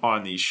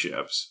on these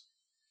ships.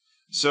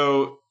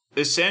 So,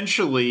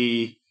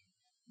 essentially,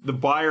 the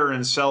buyer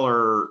and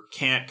seller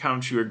can't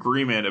come to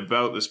agreement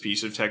about this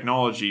piece of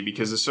technology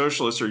because the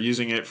socialists are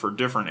using it for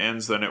different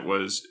ends than it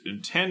was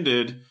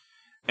intended,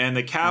 and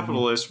the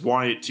capitalists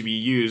want it to be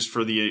used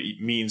for the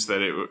means that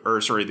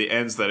the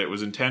ends that it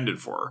was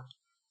intended for.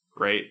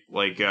 Right?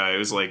 Like, it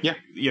was like,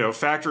 you know,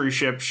 factory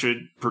ships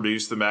should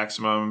produce the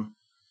maximum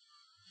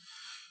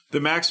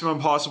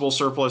possible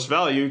surplus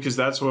value because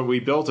that's what we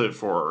built it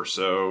for.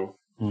 So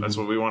that's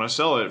what we want to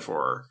sell it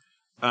for.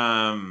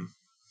 I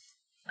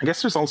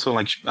guess there's also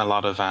like a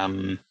lot of,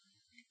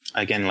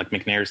 again, like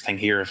McNair's thing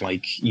here of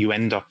like, you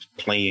end up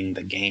playing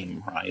the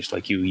game, right?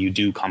 Like you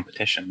do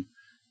competition.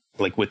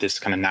 Like with this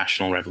kind of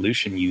national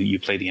revolution, you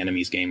play the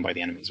enemy's game by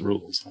the enemy's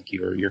rules. Like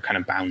you're kind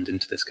of bound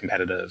into this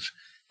competitive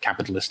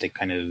capitalistic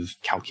kind of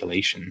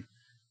calculation.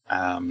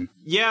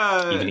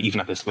 Even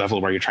at this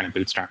level where you're trying to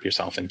bootstrap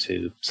yourself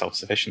into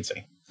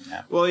self-sufficiency.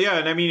 Yeah. Well, yeah,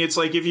 and I mean, it's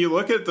like if you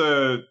look at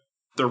the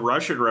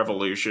Russian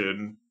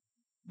Revolution,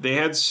 they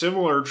had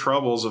similar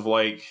troubles of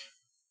like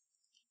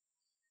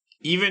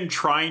even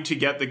trying to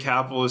get the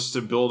capitalists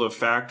to build a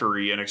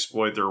factory and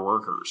exploit their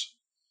workers.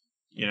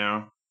 You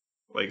know,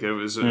 like it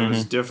was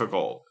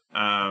difficult.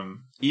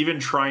 Even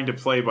trying to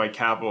play by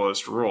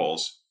capitalist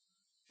rules.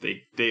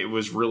 It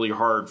was really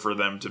hard for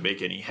them to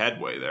make any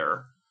headway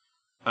there.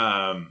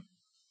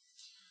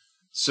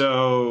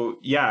 So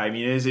yeah, I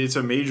mean, it's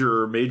a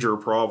major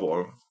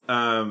problem.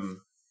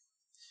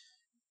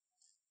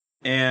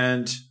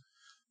 And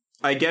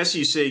I guess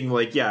you're saying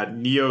like, yeah,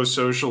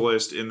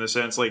 neo-socialist in the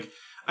sense like,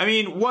 I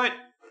mean, what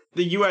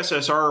the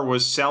USSR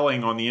was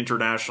selling on the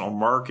international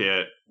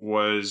market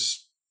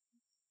was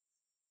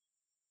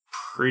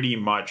pretty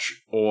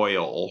much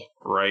oil,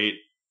 right?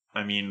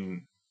 I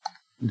mean,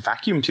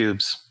 vacuum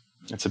tubes.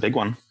 It's a big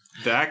one.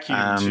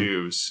 Vacuum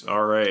tubes.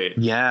 All right.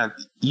 Yeah,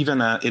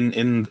 even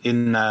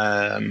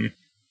in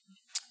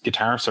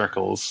guitar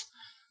circles,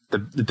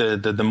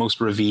 the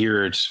most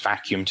revered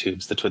vacuum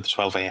tubes, the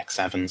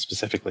 12AX7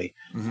 specifically,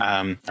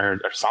 are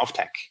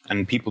Sovtek,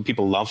 and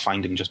people love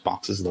finding just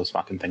boxes of those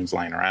fucking things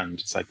lying around.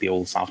 It's like the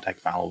old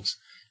Sovtek valves.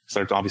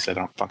 So obviously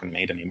they're not fucking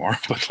made anymore,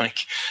 but like,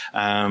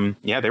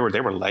 yeah, they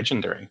were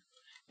legendary.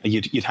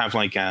 You'd have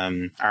like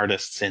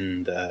artists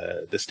in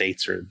the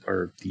States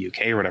or the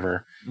UK or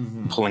whatever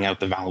pulling out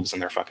the valves in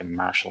their fucking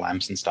Marshall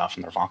amps and stuff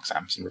and their Vox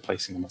amps and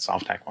replacing them with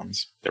Sovtek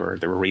ones. They were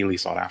really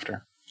sought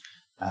after.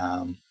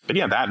 But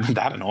yeah,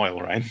 that and oil,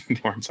 right? They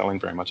weren't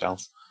selling very much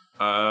else.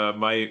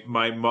 My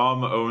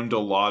mom owned a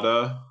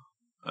Lada,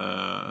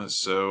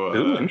 so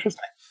ooh,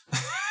 interesting.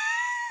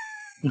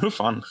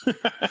 Fun.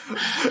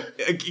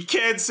 You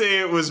can't say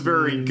it was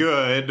very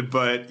good,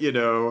 but you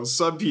know,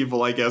 some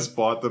people I guess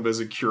bought them as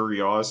a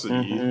curiosity.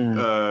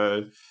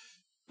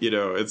 You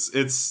know,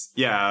 it's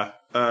yeah.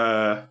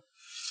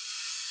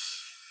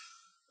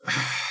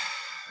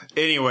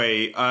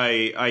 Anyway,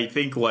 I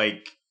think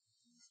like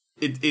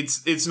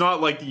it's not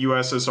like the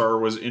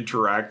USSR was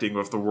interacting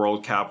with the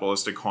world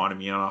capitalist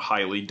economy on a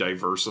highly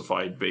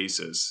diversified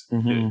basis.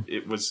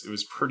 It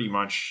was pretty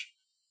much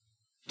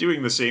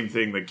doing the same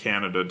thing that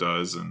Canada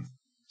does and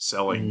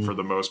selling, for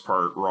the most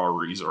part, raw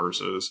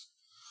resources.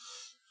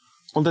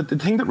 Well, the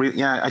thing that really,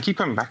 yeah, I keep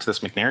coming back to this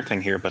McNair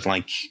thing here, but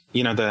like,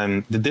 you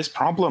know, this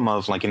problem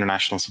of like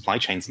international supply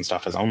chains and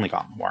stuff has only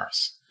gotten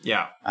worse.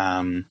 Yeah.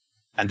 And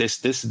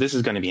this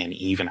is going to be an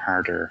even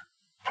harder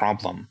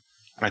problem.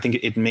 And I think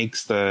it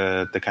makes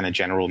the kind of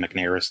general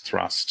McNairist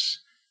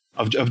thrust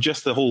of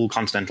just the whole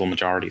continental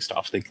majority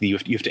stuff. Like you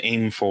have to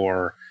aim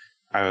for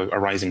a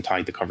rising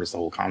tide that covers the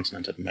whole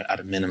continent at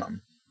a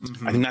minimum.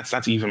 I think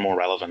that's even more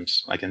relevant.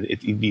 Like,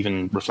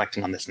 even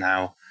reflecting on this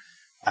now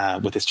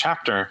with this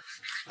chapter,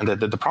 and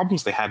the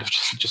problems they had of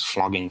just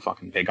flogging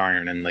fucking pig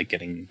iron and like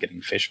getting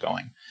fish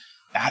going.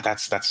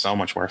 That's so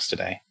much worse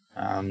today.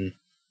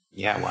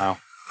 Yeah, wow,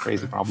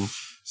 crazy problem.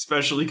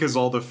 Especially because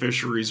all the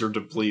fisheries are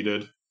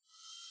depleted.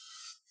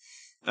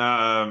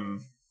 Yeah.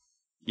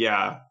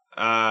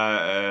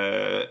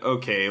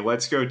 Okay,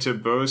 let's go to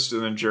Boast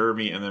and then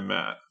Jeremy and then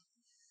Matt.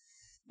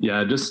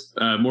 Yeah, just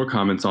more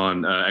comments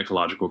on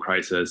ecological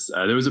crisis.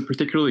 There was a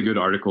particularly good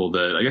article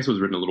that I guess was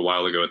written a little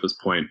while ago at this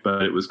point,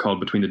 but it was called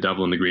Between the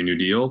Devil and the Green New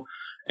Deal.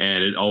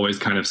 And it always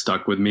kind of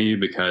stuck with me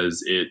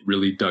because it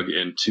really dug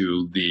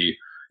into the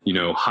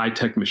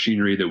high-tech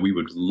machinery that we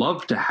would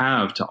love to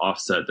have to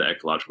offset the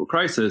ecological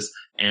crisis,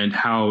 and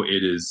how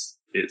it is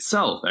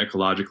itself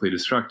ecologically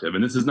destructive.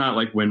 And this is not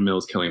like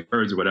windmills killing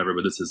birds or whatever,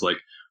 but this is like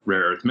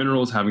rare earth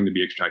minerals having to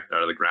be extracted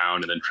out of the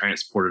ground and then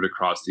transported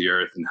across the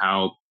earth. And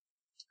how,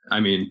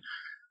 I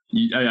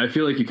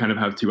feel like you kind of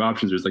have two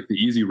options. There's like the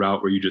easy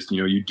route where you just,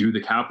 you do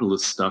the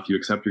capitalist stuff, you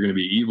accept you're going to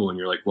be evil, and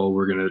you're like, well,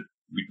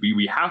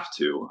 we have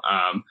to.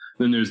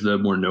 Then there's the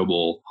more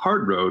noble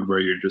hard road where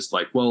you're just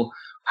like, well,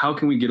 how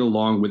can we get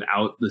along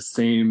without the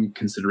same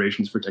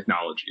considerations for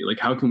technology? Like,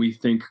 how can we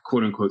think,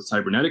 quote unquote,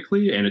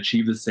 cybernetically and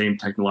achieve the same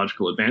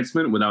technological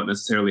advancement without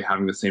necessarily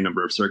having the same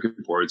number of circuit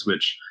boards,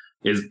 which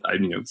is,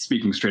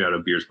 speaking straight out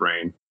of Beer's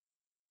brain.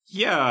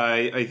 Yeah,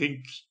 I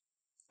think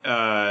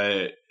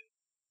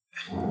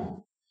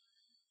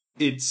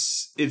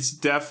it's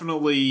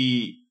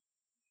definitely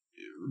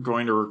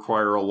going to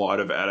require a lot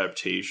of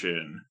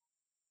adaptation.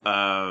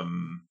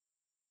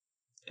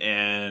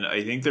 And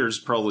I think there's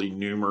probably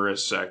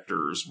numerous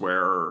sectors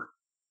where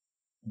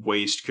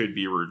waste could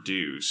be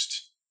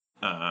reduced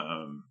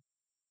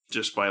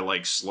just by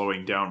like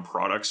slowing down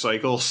product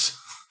cycles.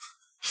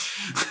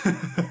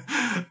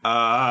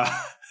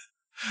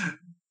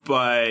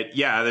 But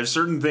yeah, there's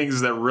certain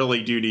things that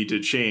really do need to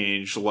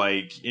change,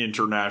 like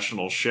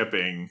international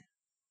shipping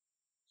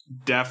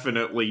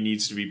definitely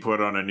needs to be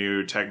put on a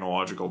new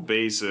technological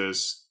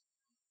basis,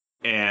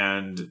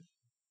 and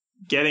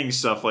getting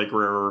stuff like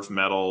rare earth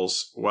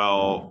metals,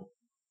 well,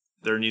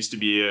 there needs to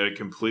be a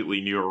completely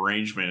new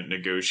arrangement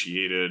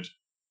negotiated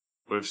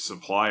with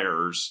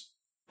suppliers,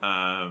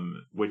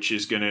 which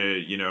is going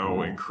to,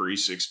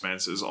 increase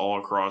expenses all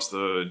across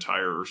the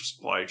entire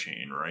supply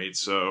chain, right?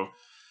 So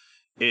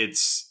I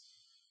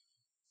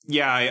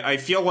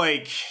feel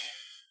like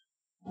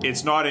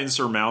it's not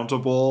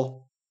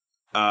insurmountable.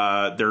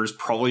 There's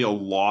probably a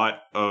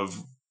lot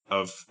of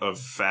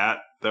fat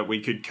that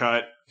we could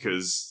cut,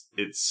 because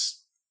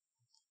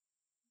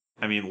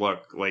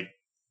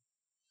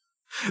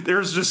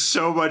there's just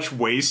so much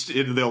waste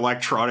in the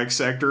electronic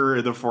sector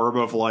in the form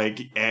of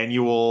like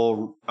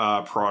annual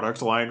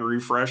product line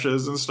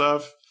refreshes and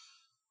stuff.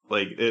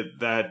 Like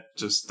that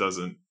just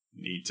doesn't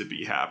need to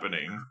be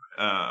happening.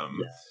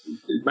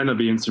 It might not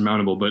be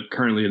insurmountable, but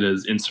currently it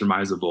is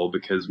insurmisable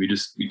because we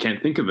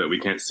can't think of it. We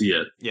can't see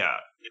it. Yeah.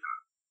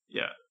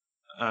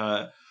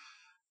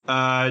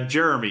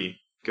 Jeremy,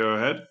 go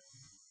ahead.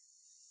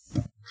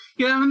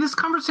 Yeah, this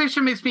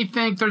conversation makes me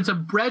think there's a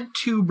bread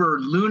tuber,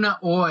 Luna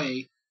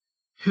Oi,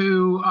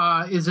 who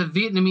is a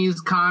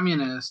Vietnamese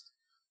communist.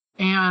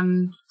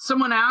 And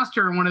someone asked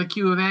her in one of the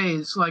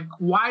Q&As, like,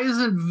 why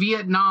isn't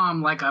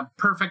Vietnam like a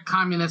perfect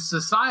communist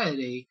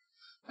society?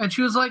 And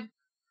she was like,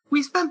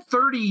 we spent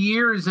 30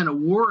 years in a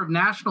war of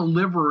national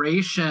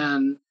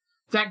liberation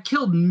that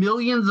killed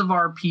millions of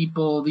our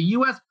people. The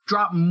U.S.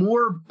 dropped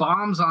more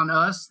bombs on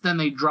us than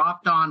they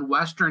dropped on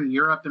Western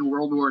Europe in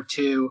World War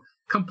II,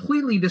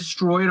 completely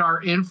destroyed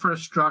our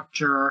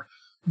infrastructure.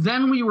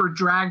 Then we were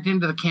dragged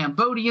into the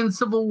Cambodian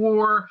Civil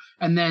War,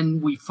 and then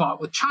we fought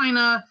with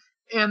China.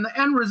 And the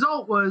end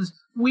result was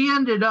we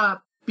ended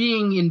up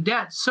being in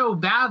debt so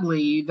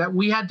badly that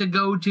we had to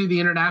go to the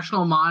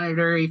International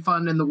Monetary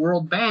Fund and the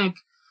World Bank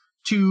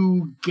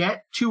to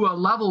get to a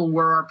level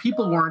where our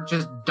people weren't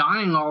just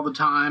dying all the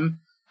time.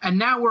 And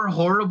now we're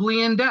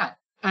horribly in debt.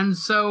 And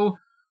so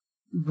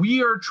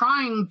we are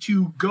trying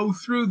to go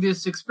through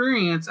this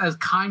experience as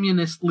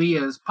communistly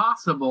as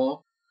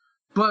possible,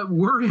 but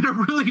we're in a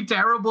really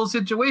terrible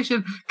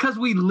situation because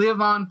we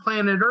live on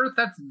planet Earth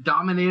that's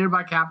dominated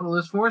by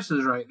capitalist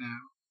forces right now.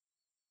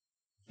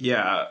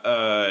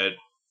 Yeah,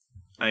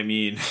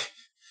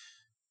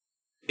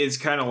 it's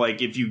kind of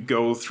like if you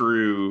go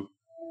through,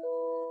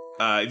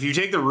 if you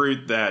take the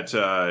route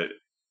that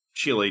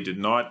Chile did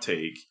not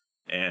take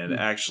and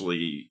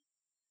actually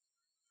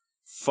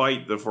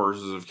fight the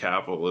forces of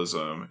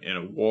capitalism in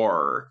a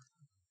war,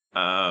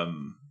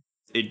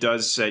 it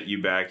does set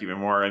you back even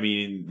more.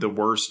 The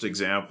worst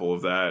example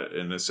of that,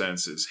 in a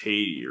sense, is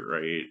Haiti,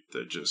 right?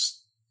 That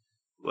just,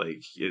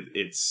 like,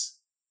 it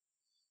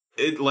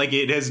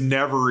has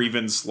never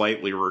even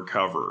slightly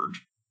recovered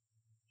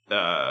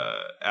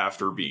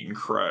after being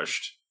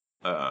crushed.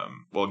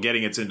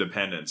 Getting its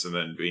independence and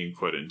then being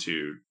put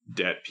into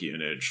debt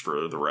peonage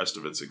for the rest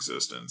of its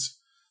existence.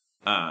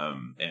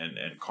 And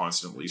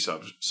constantly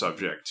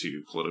subject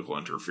to political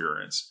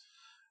interference,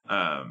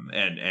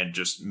 and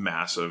just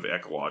massive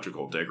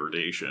ecological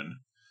degradation.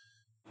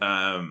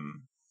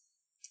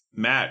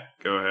 Matt,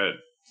 go ahead.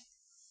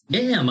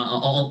 Yeah, I'm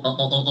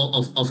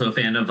also a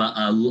fan of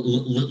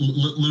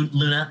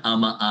Luna.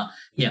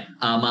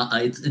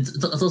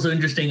 It's also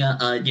interesting,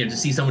 to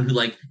see someone who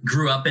like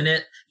grew up in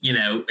it,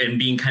 and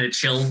being kind of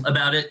chill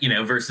about it,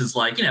 versus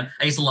like, I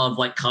used to love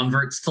like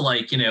converts to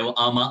like,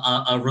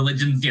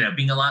 religions,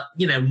 being a lot,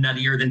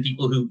 nuttier than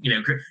people who,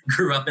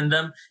 grew up in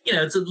them.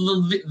 It's a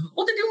little bit,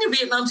 what they're doing in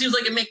Vietnam seems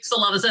like it makes a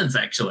lot of sense,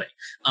 actually.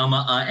 And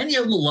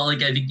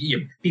like I think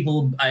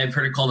people, I've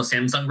heard it called a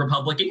Samsung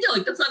Republic, and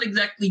like that's not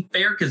exactly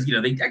fair because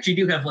they actually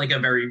do have like a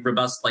very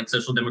robust like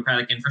social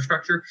democratic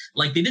infrastructure.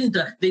 Like they didn't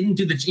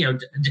do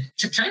the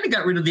China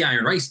got rid of the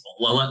Iron Rice Bowl.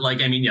 Well,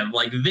 like I mean,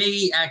 like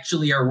they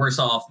actually are worse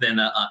off than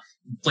a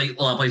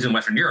lot of places in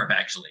Western Europe,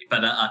 actually.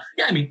 But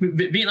yeah, I mean,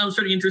 Vietnam's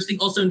pretty interesting.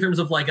 Also, in terms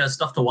of like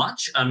stuff to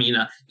watch. I mean,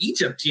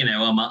 Egypt,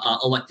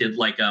 elected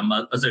like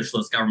a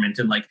socialist government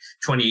in like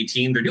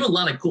 2018. They're doing a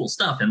lot of cool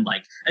stuff, and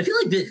like I feel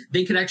like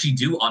they could actually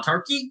do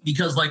autarky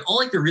because like all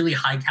like the really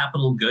high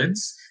capital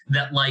goods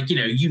that like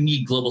you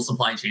need global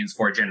supply chains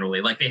for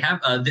generally. Like they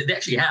have, they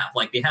actually have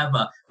like they have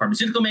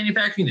pharmaceutical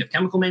manufacturing, they have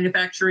chemical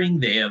manufacturing,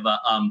 they have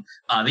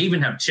they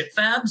even have chip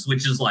fabs,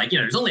 which is like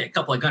there's only a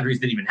couple of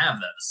countries that even have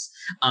those.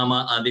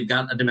 They've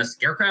got a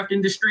domestic aircraft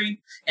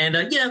industry, and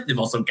they've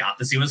also got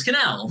the Suez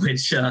Canal,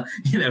 which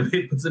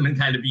it puts them in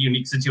kind of a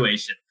unique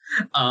situation.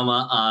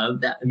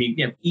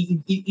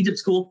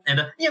 Egypt's cool,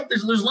 and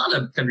there's a lot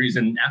of countries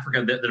in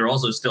Africa that are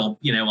also still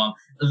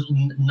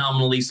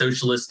nominally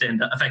socialist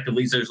and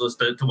effectively socialist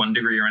to one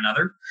degree or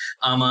another.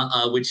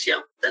 Which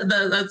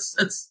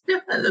that's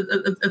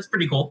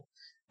pretty cool.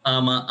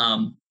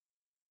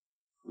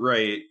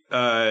 Right.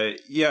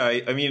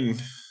 I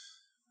mean,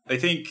 I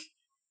think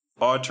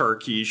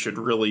autarky should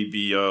really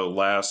be a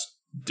last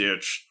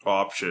ditch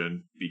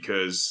option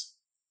because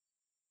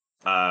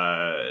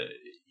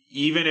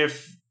even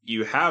if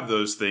you have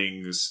those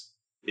things,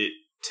 it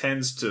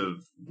tends to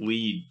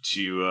lead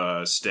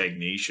to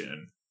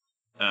stagnation,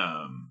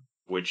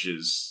 which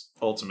is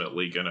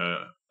ultimately going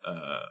to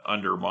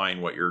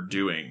undermine what you're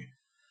doing.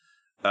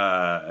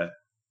 That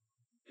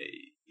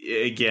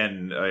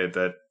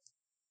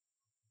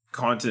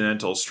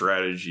continental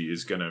strategy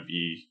is going to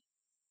be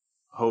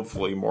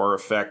hopefully more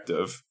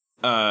effective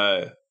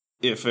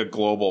if a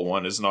global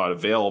one is not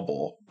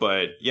available.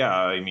 But yeah,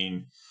 I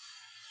mean,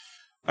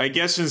 I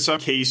guess in some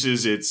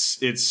cases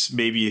it's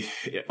maybe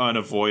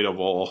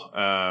unavoidable.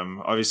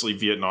 Obviously,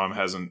 Vietnam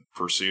hasn't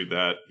pursued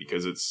that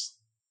because it's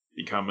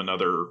become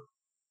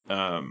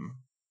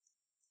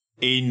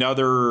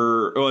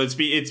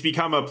it's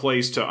become a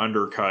place to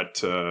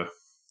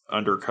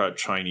undercut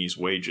Chinese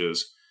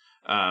wages,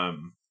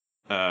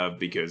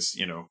 because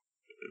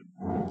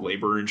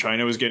labor in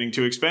China was getting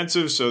too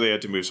expensive, so they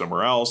had to move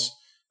somewhere else.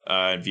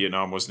 And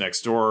Vietnam was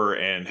next door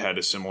and had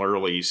a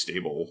similarly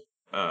stable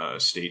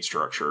state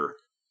structure.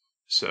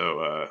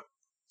 So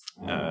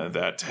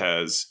that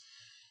has,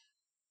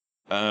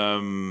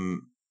 I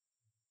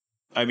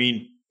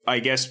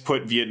guess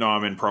put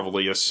Vietnam in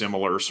probably a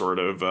similar sort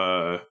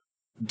of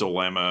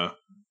dilemma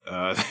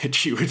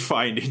that you would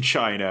find in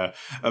China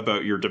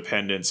about your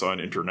dependence on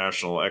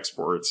international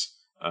exports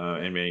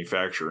and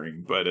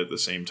manufacturing, but at the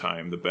same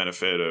time, the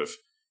benefit of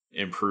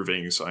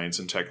improving science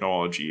and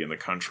technology in the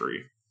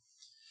country.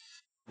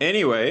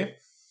 Anyway,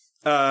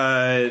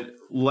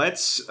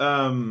 let's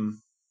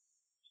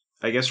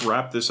I guess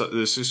wrap this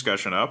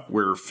discussion up.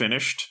 We're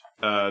finished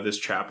this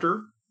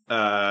chapter.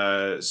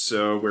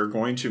 So we're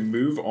going to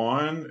move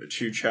on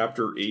to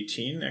chapter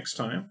 18 next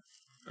time.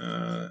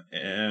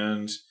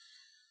 And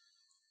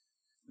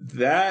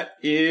that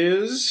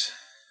is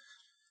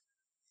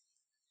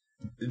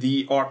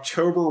the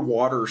October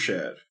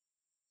watershed.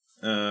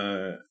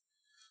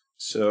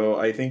 So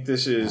I think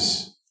this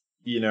is,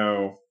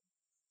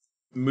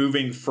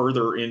 moving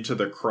further into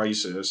the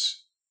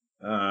crisis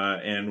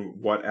and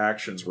what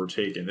actions were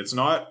taken. It's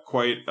not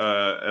quite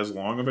as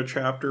long of a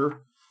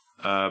chapter,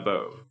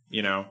 but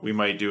we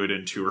might do it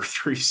in 2 or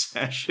 3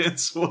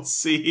 sessions. We'll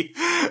see.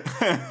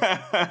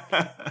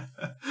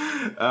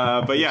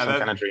 But yeah, some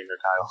kind of dreamer,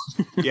 Kyle.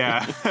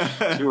 Yeah,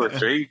 2 or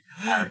 3,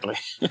 apparently.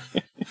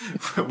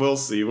 We'll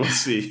see.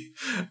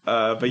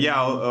 But yeah,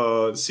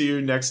 I'll see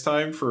you next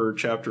time for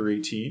chapter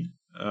 18.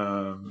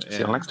 See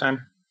you next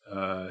time.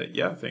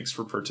 Yeah, thanks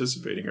for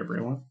participating,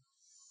 everyone.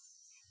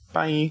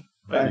 Bye.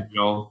 Bye,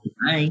 y'all.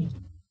 Bye.